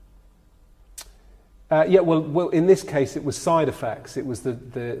 Yeah, well, in this case, it was side effects. It was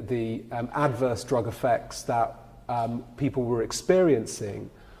the adverse drug effects that people were experiencing,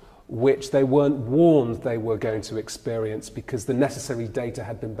 which they weren't warned they were going to experience because the necessary data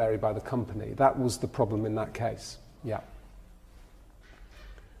had been buried by the company. That was the problem in that case. Yeah.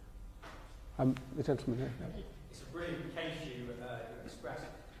 The gentleman here. Yeah. It's a brilliant case you expressed.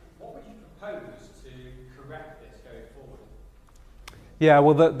 What would you propose to correct this going forward? Yeah,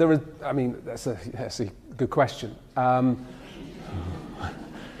 well, there is. I mean, that's a good question. There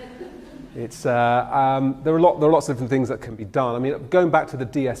are lots of different things that can be done. I mean, going back to the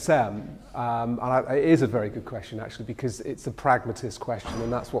DSM, it is a very good question actually, because it's a pragmatist question,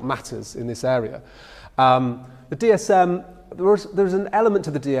 and that's what matters in this area. The DSM, there's an element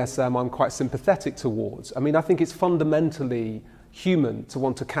to the DSM I'm quite sympathetic towards. I mean, I think it's fundamentally human to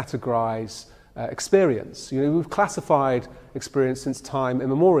want to categorise experience. You know, we've classified experience since time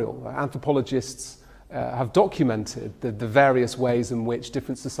immemorial. Anthropologists have documented the various ways in which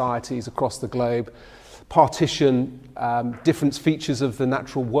different societies across the globe partition different features of the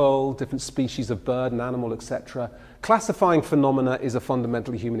natural world, different species of bird and animal, etc. Classifying phenomena is a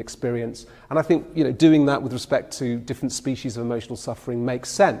fundamentally human experience, and I think, you know, doing that with respect to different species of emotional suffering makes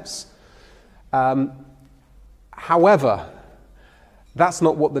sense. However, that's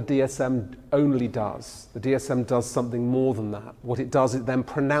not what the DSM only does. The DSM does something more than that. What it does, it then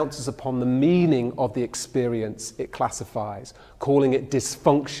pronounces upon the meaning of the experience it classifies, calling it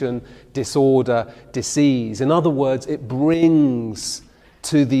dysfunction, disorder, disease. In other words, it brings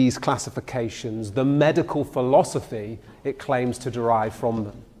to these classifications the medical philosophy it claims to derive from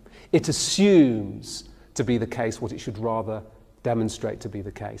them. It assumes to be the case what it should rather demonstrate to be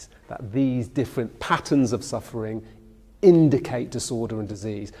the case, that these different patterns of suffering indicate disorder and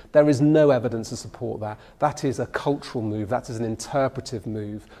disease. There is no evidence to support that. That is a cultural move, that is an interpretive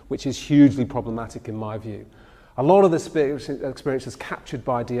move, which is hugely problematic in my view. A lot of the experiences captured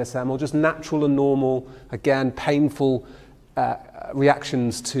by DSM are just natural and normal, again, painful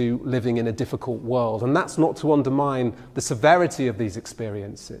reactions to living in a difficult world. And that's not to undermine the severity of these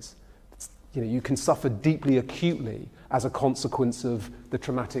experiences. You know, you can suffer deeply acutely as a consequence of the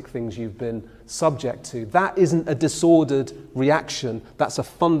traumatic things you've been subject to. That isn't a disordered reaction. That's a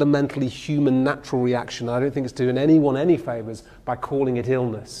fundamentally human, natural reaction. I don't think it's doing anyone any favours by calling it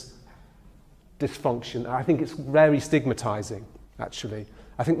illness, dysfunction. I think it's very stigmatising, actually.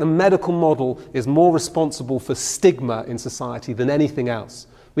 I think the medical model is more responsible for stigma in society than anything else.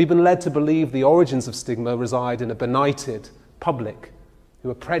 We've been led to believe the origins of stigma reside in a benighted public who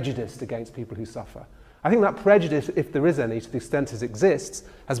are prejudiced against people who suffer. I think that prejudice, if there is any, to the extent it exists,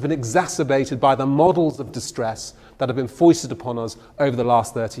 has been exacerbated by the models of distress that have been foisted upon us over the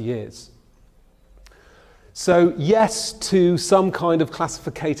last 30 years. So yes to some kind of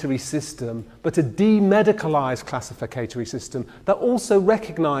classificatory system, but a demedicalised classificatory system that also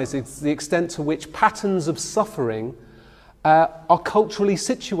recognises the extent to which patterns of suffering are culturally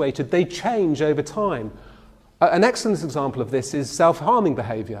situated. They change over time. An excellent example of this is self-harming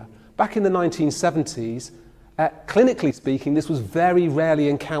behaviour. Back in the 1970s, clinically speaking, this was very rarely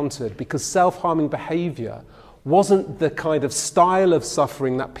encountered because self-harming behaviour wasn't the kind of style of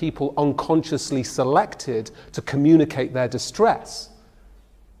suffering that people unconsciously selected to communicate their distress.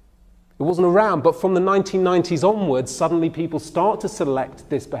 It wasn't around, but from the 1990s onwards, suddenly people start to select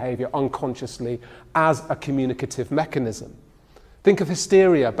this behaviour unconsciously as a communicative mechanism. Think of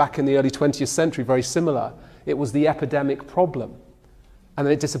hysteria back in the early 20th century, very similar. It was the epidemic problem, and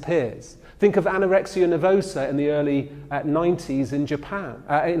then it disappears. Think of anorexia nervosa in the early 90s in Japan,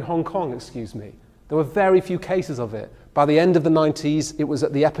 in Hong Kong, excuse me. There were very few cases of it. By the end of the 90s, it was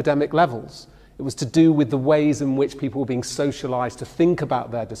at the epidemic levels. It was to do with the ways in which people were being socialized to think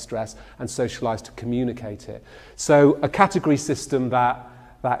about their distress and socialized to communicate it. So a category system that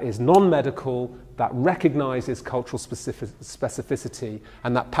is non-medical, that recognizes cultural specificity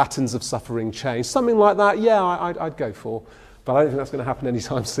and that patterns of suffering change. Something like that, yeah, I'd go for. But I don't think that's going to happen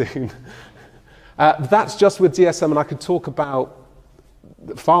anytime soon. That's just with DSM, and I could talk about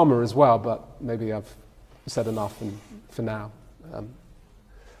pharma as well, but maybe I've said enough for now.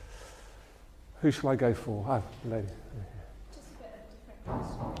 Who shall I go for? Oh, lady. Just a bit of a different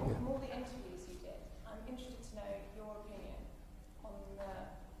question. From all the interviews you did, I'm interested to know your opinion on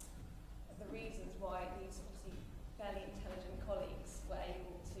the reasons why these obviously fairly intelligent colleagues were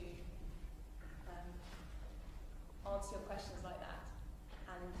able to answer your questions like that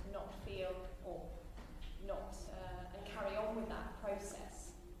and not feel or not and carry on with that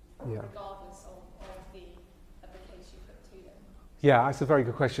process, regardless of the case you put to them. Yeah, that's a very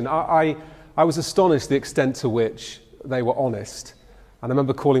good question. I was astonished the extent to which they were honest. And I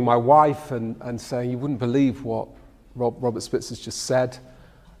remember calling my wife and saying, you wouldn't believe what Robert Spitzer's just said.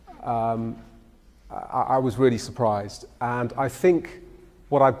 I was really surprised. And I think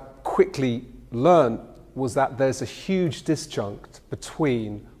what I quickly learned was that there's a huge disjunct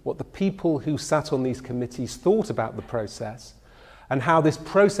between what the people who sat on these committees thought about the process and how this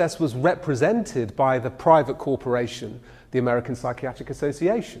process was represented by the private corporation, the American Psychiatric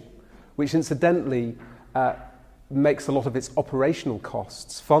Association, which incidentally makes a lot of its operational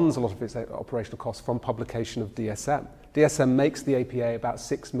costs, funds a lot of its operational costs from publication of DSM. DSM makes the APA about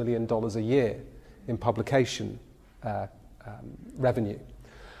 $6 million a year in publication revenue.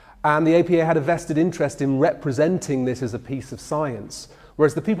 And the APA had a vested interest in representing this as a piece of science,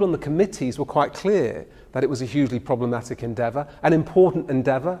 whereas the people on the committees were quite clear that it was a hugely problematic endeavour, an important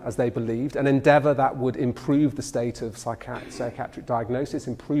endeavour, as they believed, an endeavour that would improve the state of psychiatric diagnosis,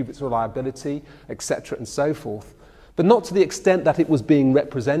 improve its reliability, etc., and so forth, but not to the extent that it was being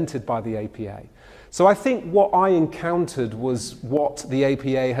represented by the APA. So I think what I encountered was what the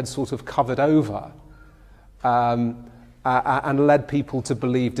APA had sort of covered over and led people to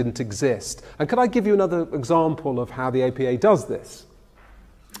believe didn't exist. And could I give you another example of how the APA does this?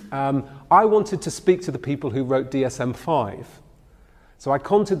 I wanted to speak to the people who wrote DSM-5. So I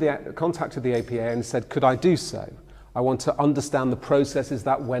contacted the APA and said, could I do so? I want to understand the processes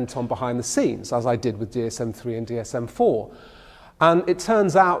that went on behind the scenes, as I did with DSM-3 and DSM-4. And it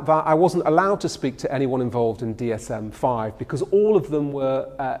turns out that I wasn't allowed to speak to anyone involved in DSM-5 because all of them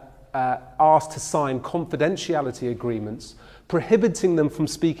were asked to sign confidentiality agreements prohibiting them from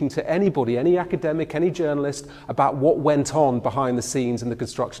speaking to anybody, any academic, any journalist, about what went on behind the scenes in the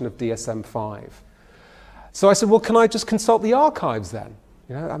construction of DSM-5. So I said, well, can I just consult the archives then?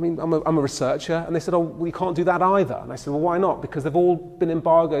 You know, I mean, I'm a researcher. And they said, oh, we can't do that either. And I said, well, why not? Because they've all been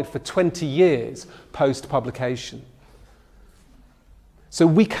embargoed for 20 years post-publication. So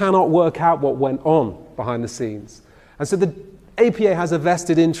we cannot work out what went on behind the scenes. And so the APA has a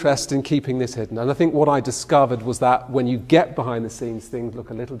vested interest in keeping this hidden. And I think what I discovered was that when you get behind the scenes, things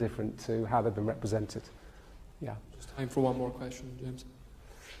look a little different to how they've been represented. Yeah. Just time for one more question, James.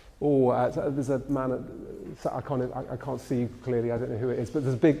 Oh, there's a man, I can't see clearly, I don't know who it is, but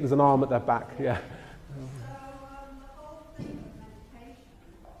there's an arm at their back, yeah.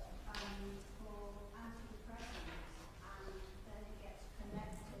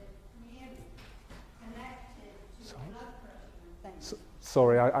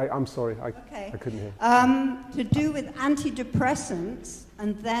 Sorry, I'm sorry, I couldn't hear. To do with antidepressants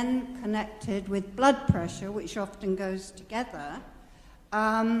and then connected with blood pressure, which often goes together,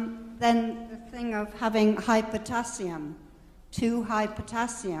 then the thing of having high potassium, too high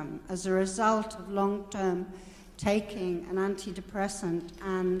potassium, as a result of long-term taking an antidepressant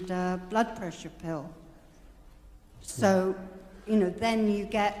and a blood pressure pill. So, you know, then you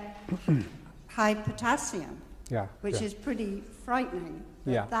get high potassium. Yeah, which is pretty frightening.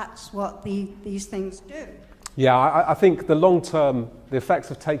 Yeah. That's what these things do. Yeah, I think the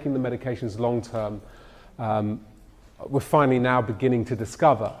effects of taking the medications long-term, we're finally now beginning to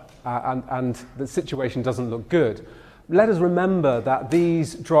discover, and the situation doesn't look good. Let us remember that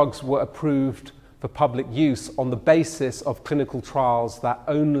these drugs were approved for public use on the basis of clinical trials that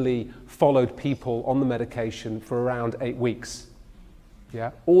only followed people on the medication for around 8 weeks.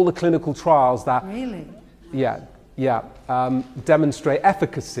 Yeah, all the clinical trials that... Really? Demonstrate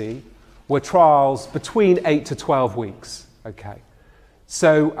efficacy were trials between 8 to 12 weeks. Okay,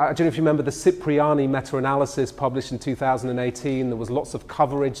 So I don't know if you remember the Cipriani meta-analysis published in 2018. There was lots of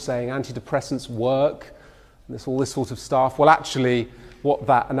coverage saying antidepressants work, and all this sort of stuff. Well, actually, what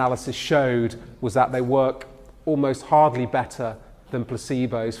that analysis showed was that they work almost hardly better than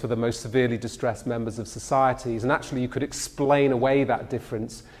placebos for the most severely distressed members of societies. And actually, you could explain away that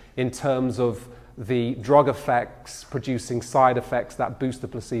difference in terms of the drug effects producing side effects that boost the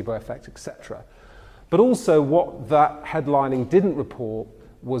placebo effect, etc. But also what that headlining didn't report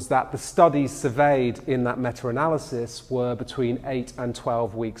was that the studies surveyed in that meta-analysis were between 8 and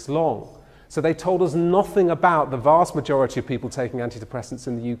 12 weeks long. So they told us nothing about the vast majority of people taking antidepressants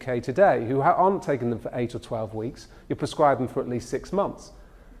in the UK today who aren't taking them for 8 or 12 weeks. You prescribe them for at least 6 months.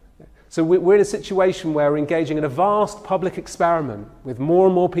 So we're in a situation where we're engaging in a vast public experiment with more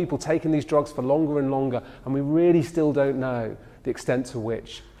and more people taking these drugs for longer and longer, and we really still don't know the extent to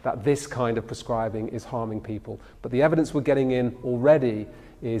which that this kind of prescribing is harming people. But the evidence we're getting in already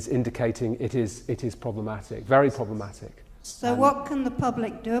is indicating it is problematic, very problematic. So what can the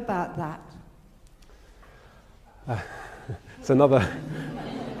public do about that? It's another...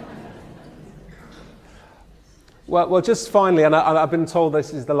 Well, just finally, and I've been told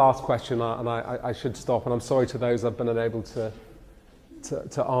this is the last question, and I should stop, and I'm sorry to those I've been unable to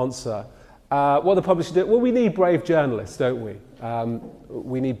answer. What the public should do? Well, we need brave journalists, don't we?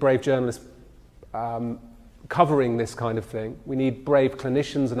 We need brave journalists covering this kind of thing. We need brave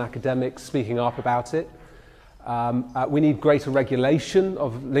clinicians and academics speaking up about it. We need greater regulation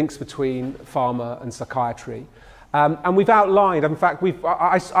of links between pharma and psychiatry. And we've outlined, in fact,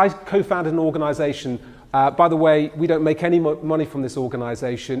 I co-founded an organisation. By the way, we don't make any money from this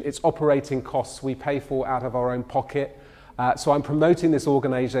organisation. It's operating costs we pay for out of our own pocket. So I'm promoting this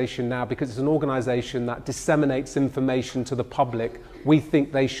organisation now because it's an organisation that disseminates information to the public we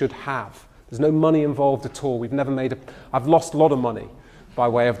think they should have. There's no money involved at all. I've lost a lot of money by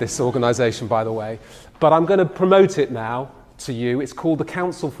way of this organisation, by the way. But I'm going to promote it now to you. It's called the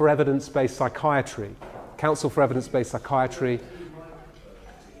Council for Evidence-Based Psychiatry. Council for Evidence-Based Psychiatry.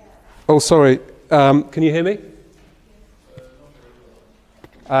 Oh, sorry. Can you hear me?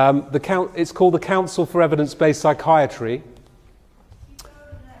 It's called the Council for Evidence-Based Psychiatry.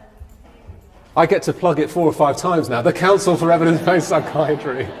 I get to plug it 4 or 5 times now. The Council for Evidence-Based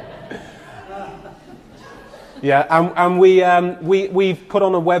Psychiatry. Yeah, and we've put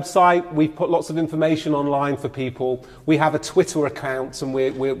on a website. We've put lots of information online for people. We have a Twitter account, and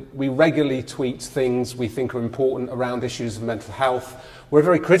we regularly tweet things we think are important around issues of mental health. We're a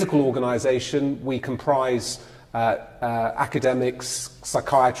very critical organisation. We comprise academics,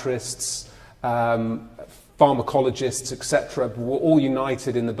 psychiatrists, pharmacologists, etc. We're all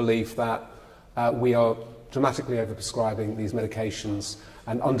united in the belief that we are dramatically overprescribing these medications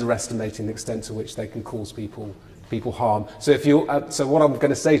and underestimating the extent to which they can cause people harm. So so what I'm going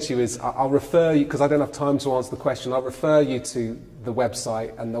to say to you is I'll refer you, because I don't have time to answer the question, I'll refer you to the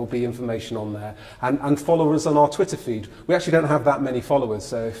website and there'll be information on there. And follow us on our Twitter feed. We actually don't have that many followers,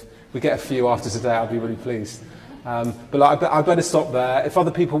 so if we get a few after today, I'll be really pleased. But I better stop there. If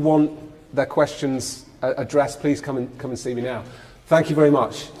other people want their questions addressed, please come and see me now. Thank you very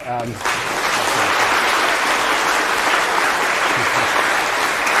much.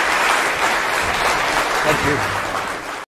 Thank you.